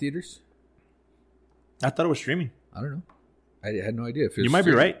only in theaters? I thought it was streaming. I don't know. I had no idea. If you might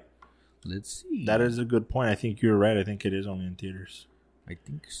be right. Let's see. That is a good point. I think you're right. I think it is only in theaters. I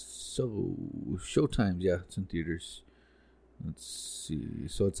think so. Showtimes, yeah, it's in theaters. Let's see.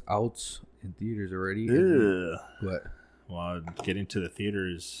 So it's out in theaters already. What? Well, getting to the theater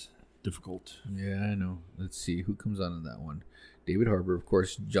is difficult. Yeah, I know. Let's see who comes on in that one. David Harbour, of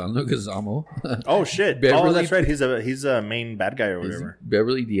course. John Leguizamo. Oh shit! Oh, that's right. He's a main bad guy or whatever.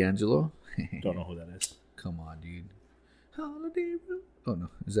 Beverly D'Angelo. Don't know who that is. Come on, dude. Holiday Room. Oh no,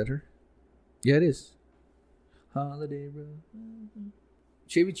 is that her? Yeah, it is. Holiday Room.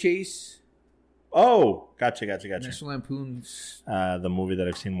 Chevy Chase. Oh, gotcha. National Lampoon's. The movie that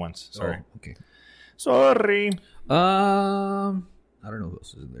I've seen once. Sorry. Oh, okay. Sorry. I don't know who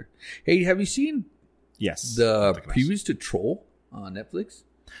else is in there. Hey, have you seen Yes. the previews to Troll on Netflix?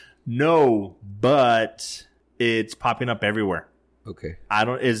 No, but it's popping up everywhere. Okay.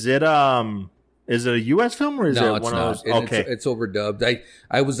 Is it a US film or is it one of those? Okay. It's overdubbed.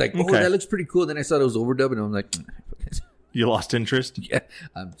 I was like, oh, Okay. that looks pretty cool. Then I saw it was overdubbed and I'm like, You lost interest? yeah,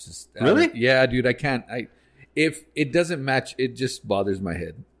 I'm just Really? Yeah, dude, I can't. If it doesn't match, it just bothers my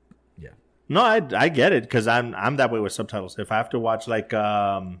head. Yeah. No, I get it because I'm that way with subtitles. If I have to watch like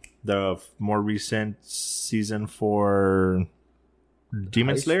the more recent season for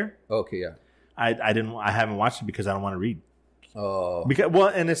Demon Slayer, Okay, yeah. I haven't watched it because I don't want to read. Oh,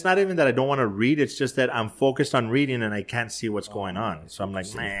 And it's not even that I don't want to read. It's just that I'm focused on reading and I can't see what's going on. So I'm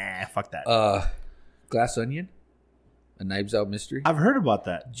like, nah, fuck that. Glass Onion, a Knives Out mystery. I've heard about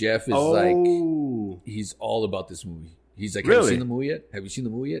that. Jeff is like, he's all about this movie. He's like, have you seen the movie yet? Have you seen the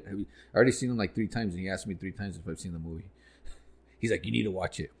movie yet? I already seen him like 3 times, and he asked me 3 times if I've seen the movie. He's like, you need to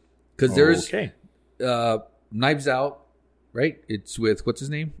watch it because there's Knives Out, right? It's with what's his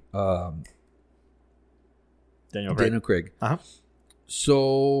name? Daniel Craig. Uh-huh.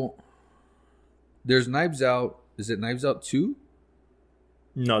 So there's Knives Out. Is it Knives Out 2?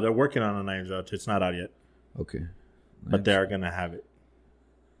 No, they're working on a Knives Out. It's not out yet. Okay. But they are going to have it.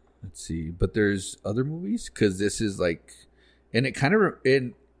 Let's see. But there's other movies because this is like, and it kind of,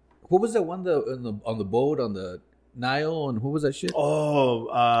 and what was that one on the boat on the Nile and what was that shit? Oh,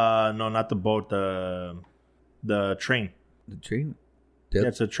 no, not the boat. The train. The train? Yeah,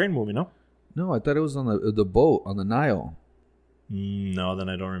 it's a train movie, no? No, I thought it was on the boat on the Nile. No, then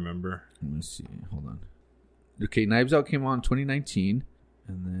I don't remember. Let me see. Hold on. Okay, Knives Out came out in 2019,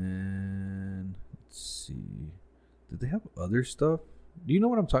 and then let's see. Did they have other stuff? Do you know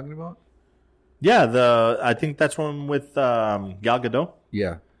what I'm talking about? Yeah, I think that's one with Gal Gadot.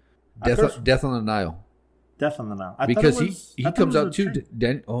 Yeah, Death on the Nile. Death on the Nile. Because he comes out too.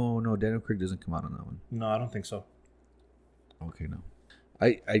 Daniel Craig doesn't come out on that one. No, I don't think so. Okay, no.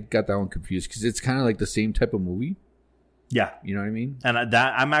 I got that one confused because it's kind of like the same type of movie. Yeah, you know what I mean. And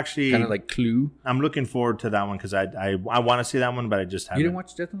I'm actually kind of like Clue. I'm looking forward to that one because I want to see that one, but I just haven't. You didn't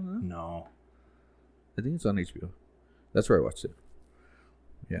watch Death on the Nile? No. I think it's on HBO. That's where I watched it.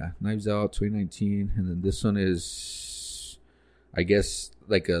 Yeah, Knives Out 2019, and then this one is, I guess,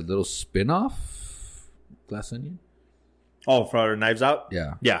 like a little spin-off. Glass Onion. Oh, for Knives Out.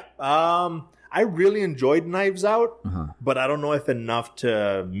 Yeah. Yeah. I really enjoyed Knives Out, but I don't know if enough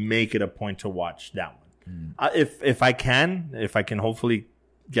to make it a point to watch that one. If I can hopefully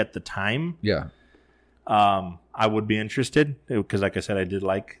get the time, I would be interested because, like I said, I did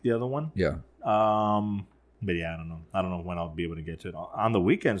like the other one. Yeah. But yeah, I don't know when I'll be able to get to it. On the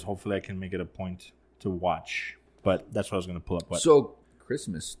weekends, hopefully, I can make it a point to watch. But that's what I was going to pull up. So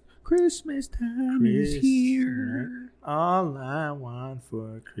Christmas time is here. All I want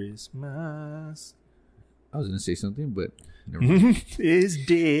for Christmas. I was going to say something, but never mind. Is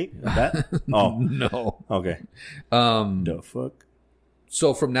dick. That? Oh. No. Okay. The fuck?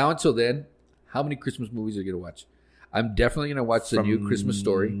 So from now until then, how many Christmas movies are you going to watch? I'm definitely going to watch the new Christmas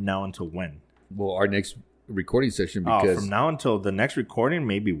Story. Now until when? Well, our next recording session because... from now until the next recording,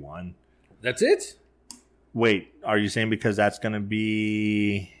 maybe one. That's it? Wait, are you saying because that's going to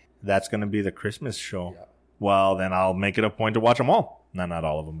be the Christmas show? Yeah. Well, then I'll make it a point to watch them all. Not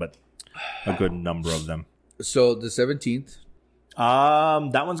all of them, but a good number of them. So the 17th?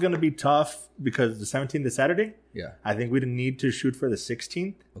 That one's going to be tough because the 17th is Saturday. Yeah. I think we'd need to shoot for the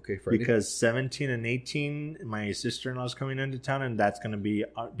 16th. Okay, Friday. Because 17 and 18, my sister-in-law's coming into town, and that's going to be...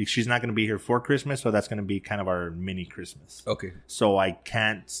 she's not going to be here for Christmas, so that's going to be kind of our mini Christmas. Okay. So I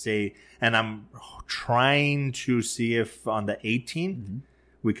can't say... And I'm trying to see if on the 18th,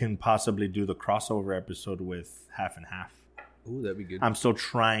 we can possibly do the crossover episode with Half and Half. Ooh, that'd be good. I'm still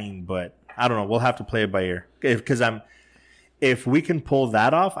trying, but I don't know. We'll have to play it by ear. Because if we can pull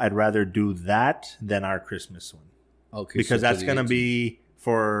that off, I'd rather do that than our Christmas one. Okay. Because that's going to be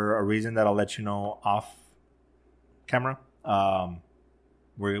for a reason that I'll let you know off camera.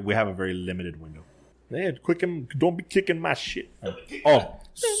 We have a very limited window. Hey, don't be kicking my shit. Oh,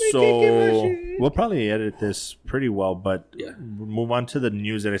 so we'll probably edit this pretty well, but we'll move on to the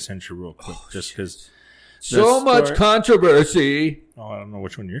news that I sent you real quick, just because. So much controversy. Oh, I don't know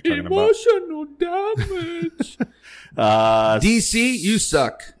which one you're talking Emotional damage. DC, you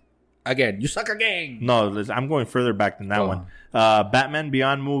suck. Again, you suck again. No, I'm going further back than that one. Batman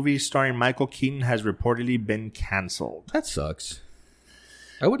Beyond movie starring Michael Keaton has reportedly been canceled. That sucks.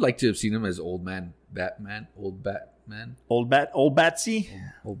 I would like to have seen him as old Batman. Old Batsy?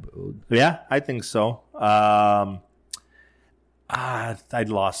 Old. Yeah, I think so. I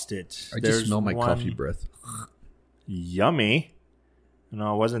lost it. I just smell my coffee breath. Yummy.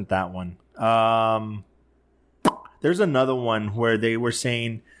 No, it wasn't that one. There's another one where they were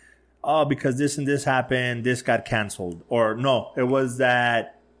saying, oh, because this and this happened, this got canceled. Or no, it was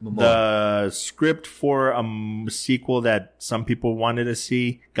that the script for a sequel that some people wanted to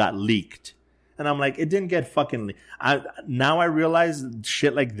see got leaked. And I'm like, it didn't get fucking leaked. Now I realize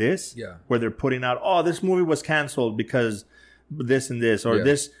shit like this, where they're putting out, oh, this movie was canceled because this and this, or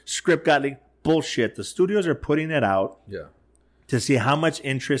this script got leaked. Bullshit. The studios are putting it out to see how much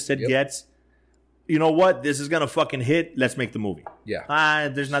interest it gets. You know what? This is going to fucking hit. Let's make the movie. Yeah.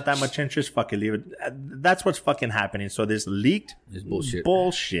 There's not that much interest. Fucking leave it. That's what's fucking happening. So this leaked is bullshit.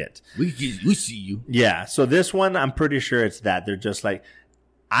 Bullshit. We see you. Yeah. So this one, I'm pretty sure it's that. They're just like,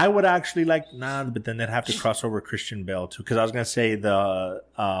 I would actually like, but then they'd have to cross over Christian Bale too. Because I was going to say the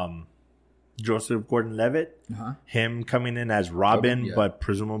Joseph Gordon-Levitt, him coming in as Robin, but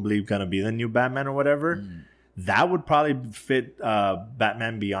presumably going to be the new Batman or whatever. That would probably fit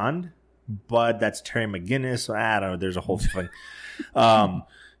Batman Beyond. But that's Terry McGinnis. So I don't know. There's a whole thing. But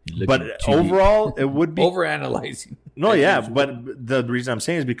overall, it would be overanalyzing. No, yeah. But the reason I'm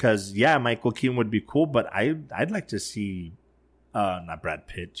saying is because Michael Keaton would be cool. But I'd like to see not Brad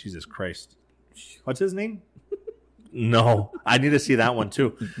Pitt. Jesus Christ, what's his name? No, I need to see that one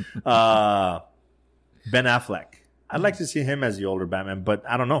too. Ben Affleck. I'd like to see him as the older Batman, but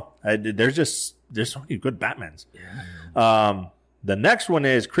I don't know. There's so many good Batmans. Yeah. The next one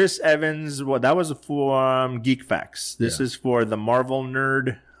is Chris Evans. Well, that was for Geek Facts. This is for the Marvel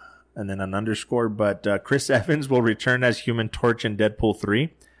nerd, and then an underscore. But Chris Evans will return as Human Torch in Deadpool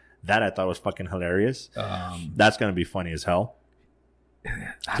 3. That I thought was fucking hilarious. That's gonna be funny as hell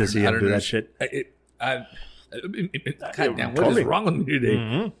to see him do that shit. God damn, what is wrong with me today?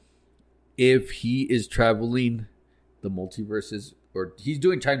 Mm-hmm. If he is traveling the multiverses, or he's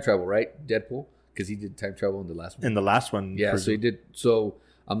doing time travel, right? Deadpool. Because he did time travel in the last one. In the last one. Yeah, so he did. So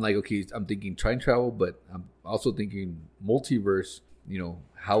I'm like, okay, I'm thinking time travel, but I'm also thinking multiverse. You know,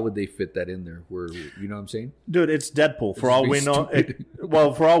 how would they fit that in there? Where, you know what I'm saying? Dude, it's Deadpool. For all we know,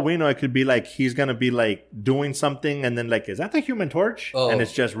 for all we know, it could be like he's going to be like doing something and then like, is that the Human Torch? Oh, and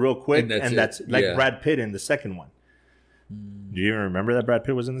it's just real quick. And that's like Brad Pitt in the second one. Do you even remember that Brad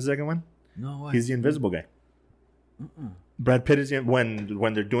Pitt was in the second one? No. He's the invisible guy. Brad Pitt is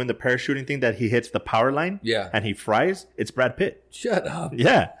when they're doing the parachuting thing that he hits the power line, and he fries. It's Brad Pitt. Shut up.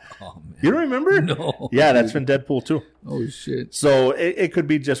 Yeah. Oh, man. You don't remember? No. Yeah, that's from Deadpool too. Oh shit. So it could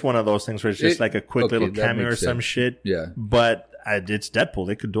be just one of those things where it's just like a quick little cameo or some shit. Yeah. But it's Deadpool.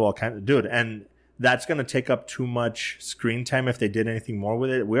 They could do all kinds of dude, and that's gonna take up too much screen time if they did anything more with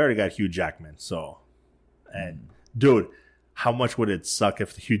it. We already got Hugh Jackman, so and dude. How much would it suck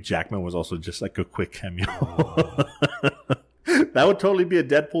if Hugh Jackman was also just like a quick cameo? That would totally be a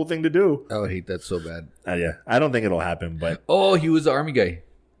Deadpool thing to do. I would hate that so bad. Yeah, I don't think it'll happen, but he was the army guy,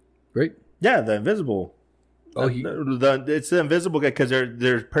 right? Yeah, the invisible. It's the invisible guy because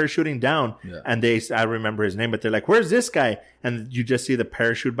they're parachuting down, and I remember his name, but they're like, "Where's this guy?" And you just see the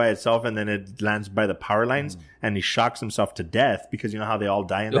parachute by itself, and then it lands by the power lines, and he shocks himself to death because you know how they all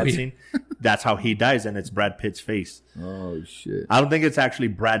die in that scene. That's how he dies, and it's Brad Pitt's face. Oh shit! I don't think it's actually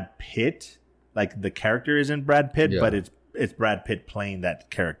Brad Pitt. Like the character isn't Brad Pitt, but it's Brad Pitt playing that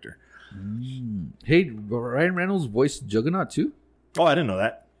character. Hey, Ryan Reynolds voiced Juggernaut too. Oh, I didn't know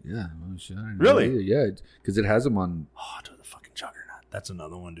that. Yeah, well, shit, really? Yeah, because it has him on. Oh, dude, the fucking Juggernaut. That's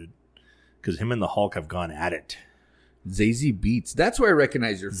another one, dude. Because him and the Hulk have gone at it. Zazie Beetz. That's where I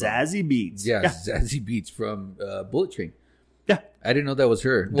recognize her from. Zazie Beetz. Yeah, Zazie Beetz from Bullet Train. Yeah, I didn't know that was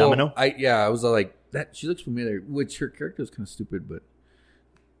her. Domino. I was like that. She looks familiar. Which her character is kind of stupid, but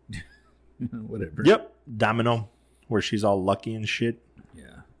whatever. Yep, Domino, where she's all lucky and shit.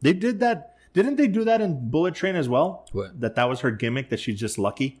 Yeah, they did that. Didn't they do that in Bullet Train as well? What? That was her gimmick, that she's just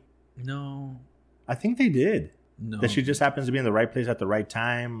lucky? No. I think they did. No. That she just happens to be in the right place at the right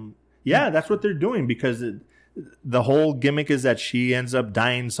time. Yeah, that's what they're doing because the whole gimmick is that she ends up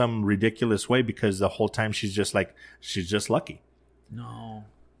dying some ridiculous way because the whole time she's just lucky. No.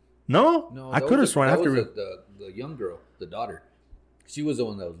 I could have sworn. The young girl, the daughter. She was the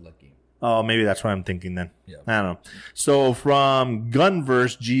one that was lucky. Oh, maybe that's what I'm thinking then. Yeah. I don't know. So from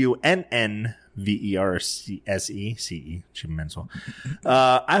Gunverse, Gunn VERSECE. Chimenso.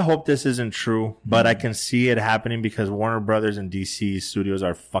 I hope this isn't true, but I can see it happening because Warner Brothers and DC Studios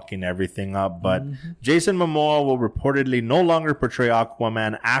are fucking everything up. But Jason Momoa will reportedly no longer portray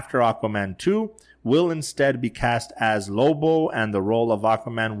Aquaman after Aquaman 2, will instead be cast as Lobo, and the role of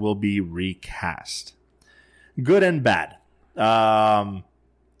Aquaman will be recast. Good and bad.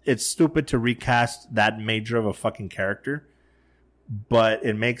 It's stupid to recast that major of a fucking character, but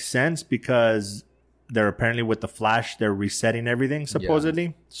it makes sense because they're apparently with the Flash, they're resetting everything supposedly.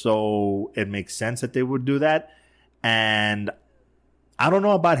 Yeah. So it makes sense that they would do that. And I don't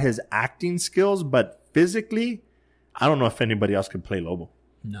know about his acting skills, but physically, I don't know if anybody else could play Lobo.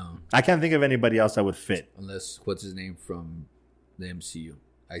 No. I can't think of anybody else that would fit. Unless, what's his name from the MCU?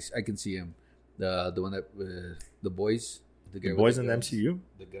 I can see him. The one that, the boys. The boys in the MCU?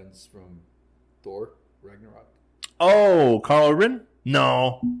 The guns from Thor, Ragnarok. Oh, Carl Urban?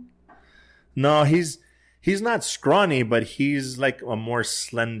 No, he's not scrawny, but he's like a more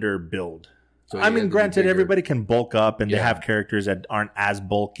slender build. So I mean, granted, everybody can bulk up, and they have characters that aren't as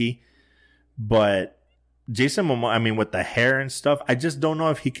bulky. But Jason Momoa, I mean, with the hair and stuff, I just don't know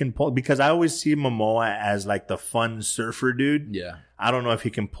if he can pull, because I always see Momoa as like the fun surfer dude. Yeah, I don't know if he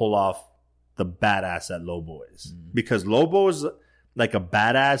can pull off the badass that Lobo is, because Lobo is like a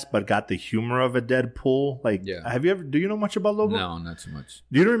badass but got the humor of a Deadpool. Like, do you know much about Lobo? No, not too much.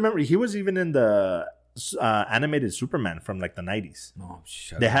 Do you remember he was even in the animated Superman from like the 90s? Oh,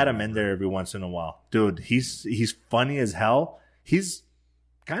 they had him in there every once in a while. Dude, he's funny as hell. He's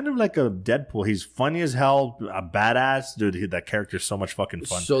kind of like a Deadpool. He's funny as hell, a badass. Dude, that character's so much fucking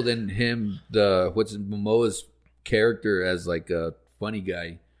fun. So then Momoa's character as like a funny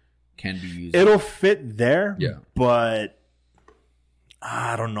guy can be used. It'll fit there, but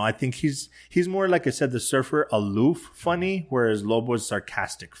I don't know. I think he's more, like I said, the surfer, aloof funny, whereas Lobo is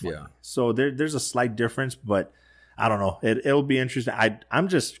sarcastic funny. Yeah. So there's a slight difference, but I don't know. It'll be interesting. I'm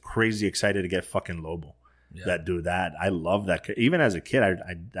just crazy excited to get fucking Lobo. Yeah. That dude, I love that. Even as a kid,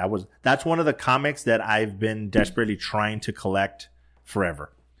 that's one of the comics that I've been desperately trying to collect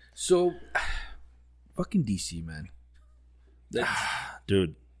forever. So, fucking DC, man.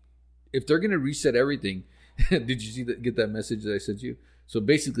 Dude. If they're going to reset everything, did you get that message that I sent you? So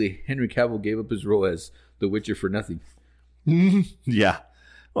basically, Henry Cavill gave up his role as The Witcher for nothing. Yeah.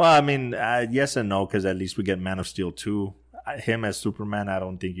 Well, I mean, yes and no, because at least we get Man of Steel 2. Him as Superman, I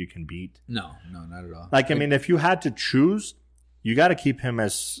don't think you can beat. No, not at all. Like, I mean, if you had to choose, you got to keep him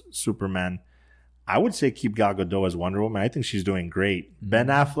as Superman. I would say keep Gal Gadot as Wonder Woman. I think she's doing great. Ben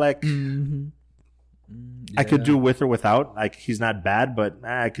Affleck... I could do with or without. Like, he's not bad, but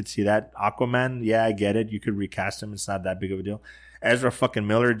I could see that. Aquaman, yeah, I get it. You could recast him. It's not that big of a deal. Ezra fucking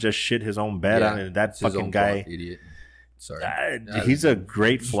Miller just shit his own bed. I mean, that fucking guy. Idiot. Sorry. He's a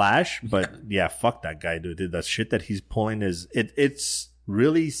great Flash, but yeah, fuck that guy, dude. The shit that he's pulling it's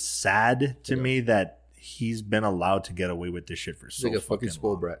really sad to me that he's been allowed to get away with this shit for so long. Like a fucking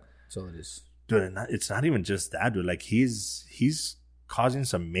spoiled brat. That's all it is. Dude, it's not even just that, dude. Like, he's causing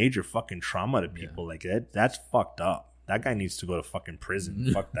some major fucking trauma to people. Like, that's fucked up. That guy needs to go to fucking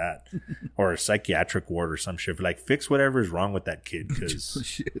prison. Fuck that. Or a psychiatric ward or some shit. Like, fix whatever's wrong with that kid,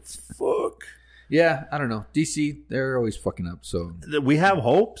 because it's fuck. Yeah, I don't know. DC, they're always fucking up. So we have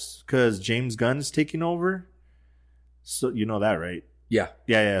hopes because James Gunn is taking over. So you know that, right?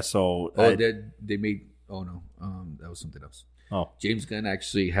 Yeah. So they made. Oh no, that was something else. Oh, James Gunn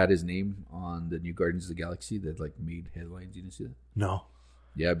actually had his name on the new Guardians of the Galaxy that like made headlines. You didn't see that? No.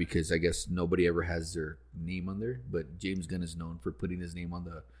 Yeah, because I guess nobody ever has their name on there, but James Gunn is known for putting his name on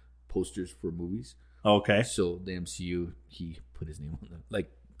the posters for movies. Okay. So the MCU, he put his name on the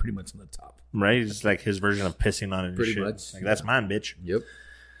pretty much on the top. Right? It's like his version of pissing on it. Pretty shit. Much. Like, that's mine, bitch. Yep.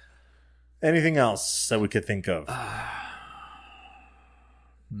 Anything else that we could think of? No,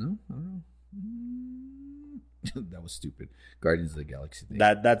 I don't know. That was stupid. Guardians of the Galaxy thing.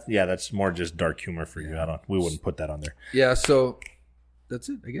 That's more just dark humor for you. We wouldn't put that on there. Yeah, so that's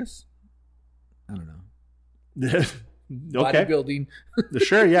it, I guess. I don't know. Okay. Bodybuilding.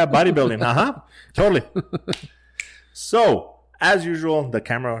 Sure, yeah, bodybuilding. Totally. So, as usual,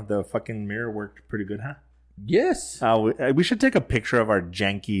 the fucking mirror worked pretty good, huh? Yes. We should take a picture of our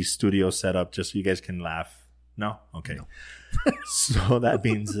janky studio setup just so you guys can laugh. No? Okay. No. So, that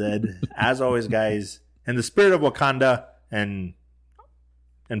being said, as always, guys, in the spirit of Wakanda and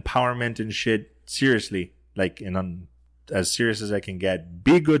empowerment and shit, seriously, like, as serious as I can get,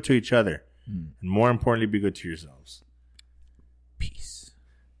 be good to each other. And more importantly, be good to yourselves. Peace.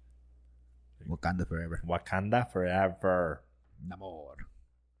 Wakanda forever. Wakanda forever. Namor.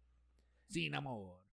 Sin amor.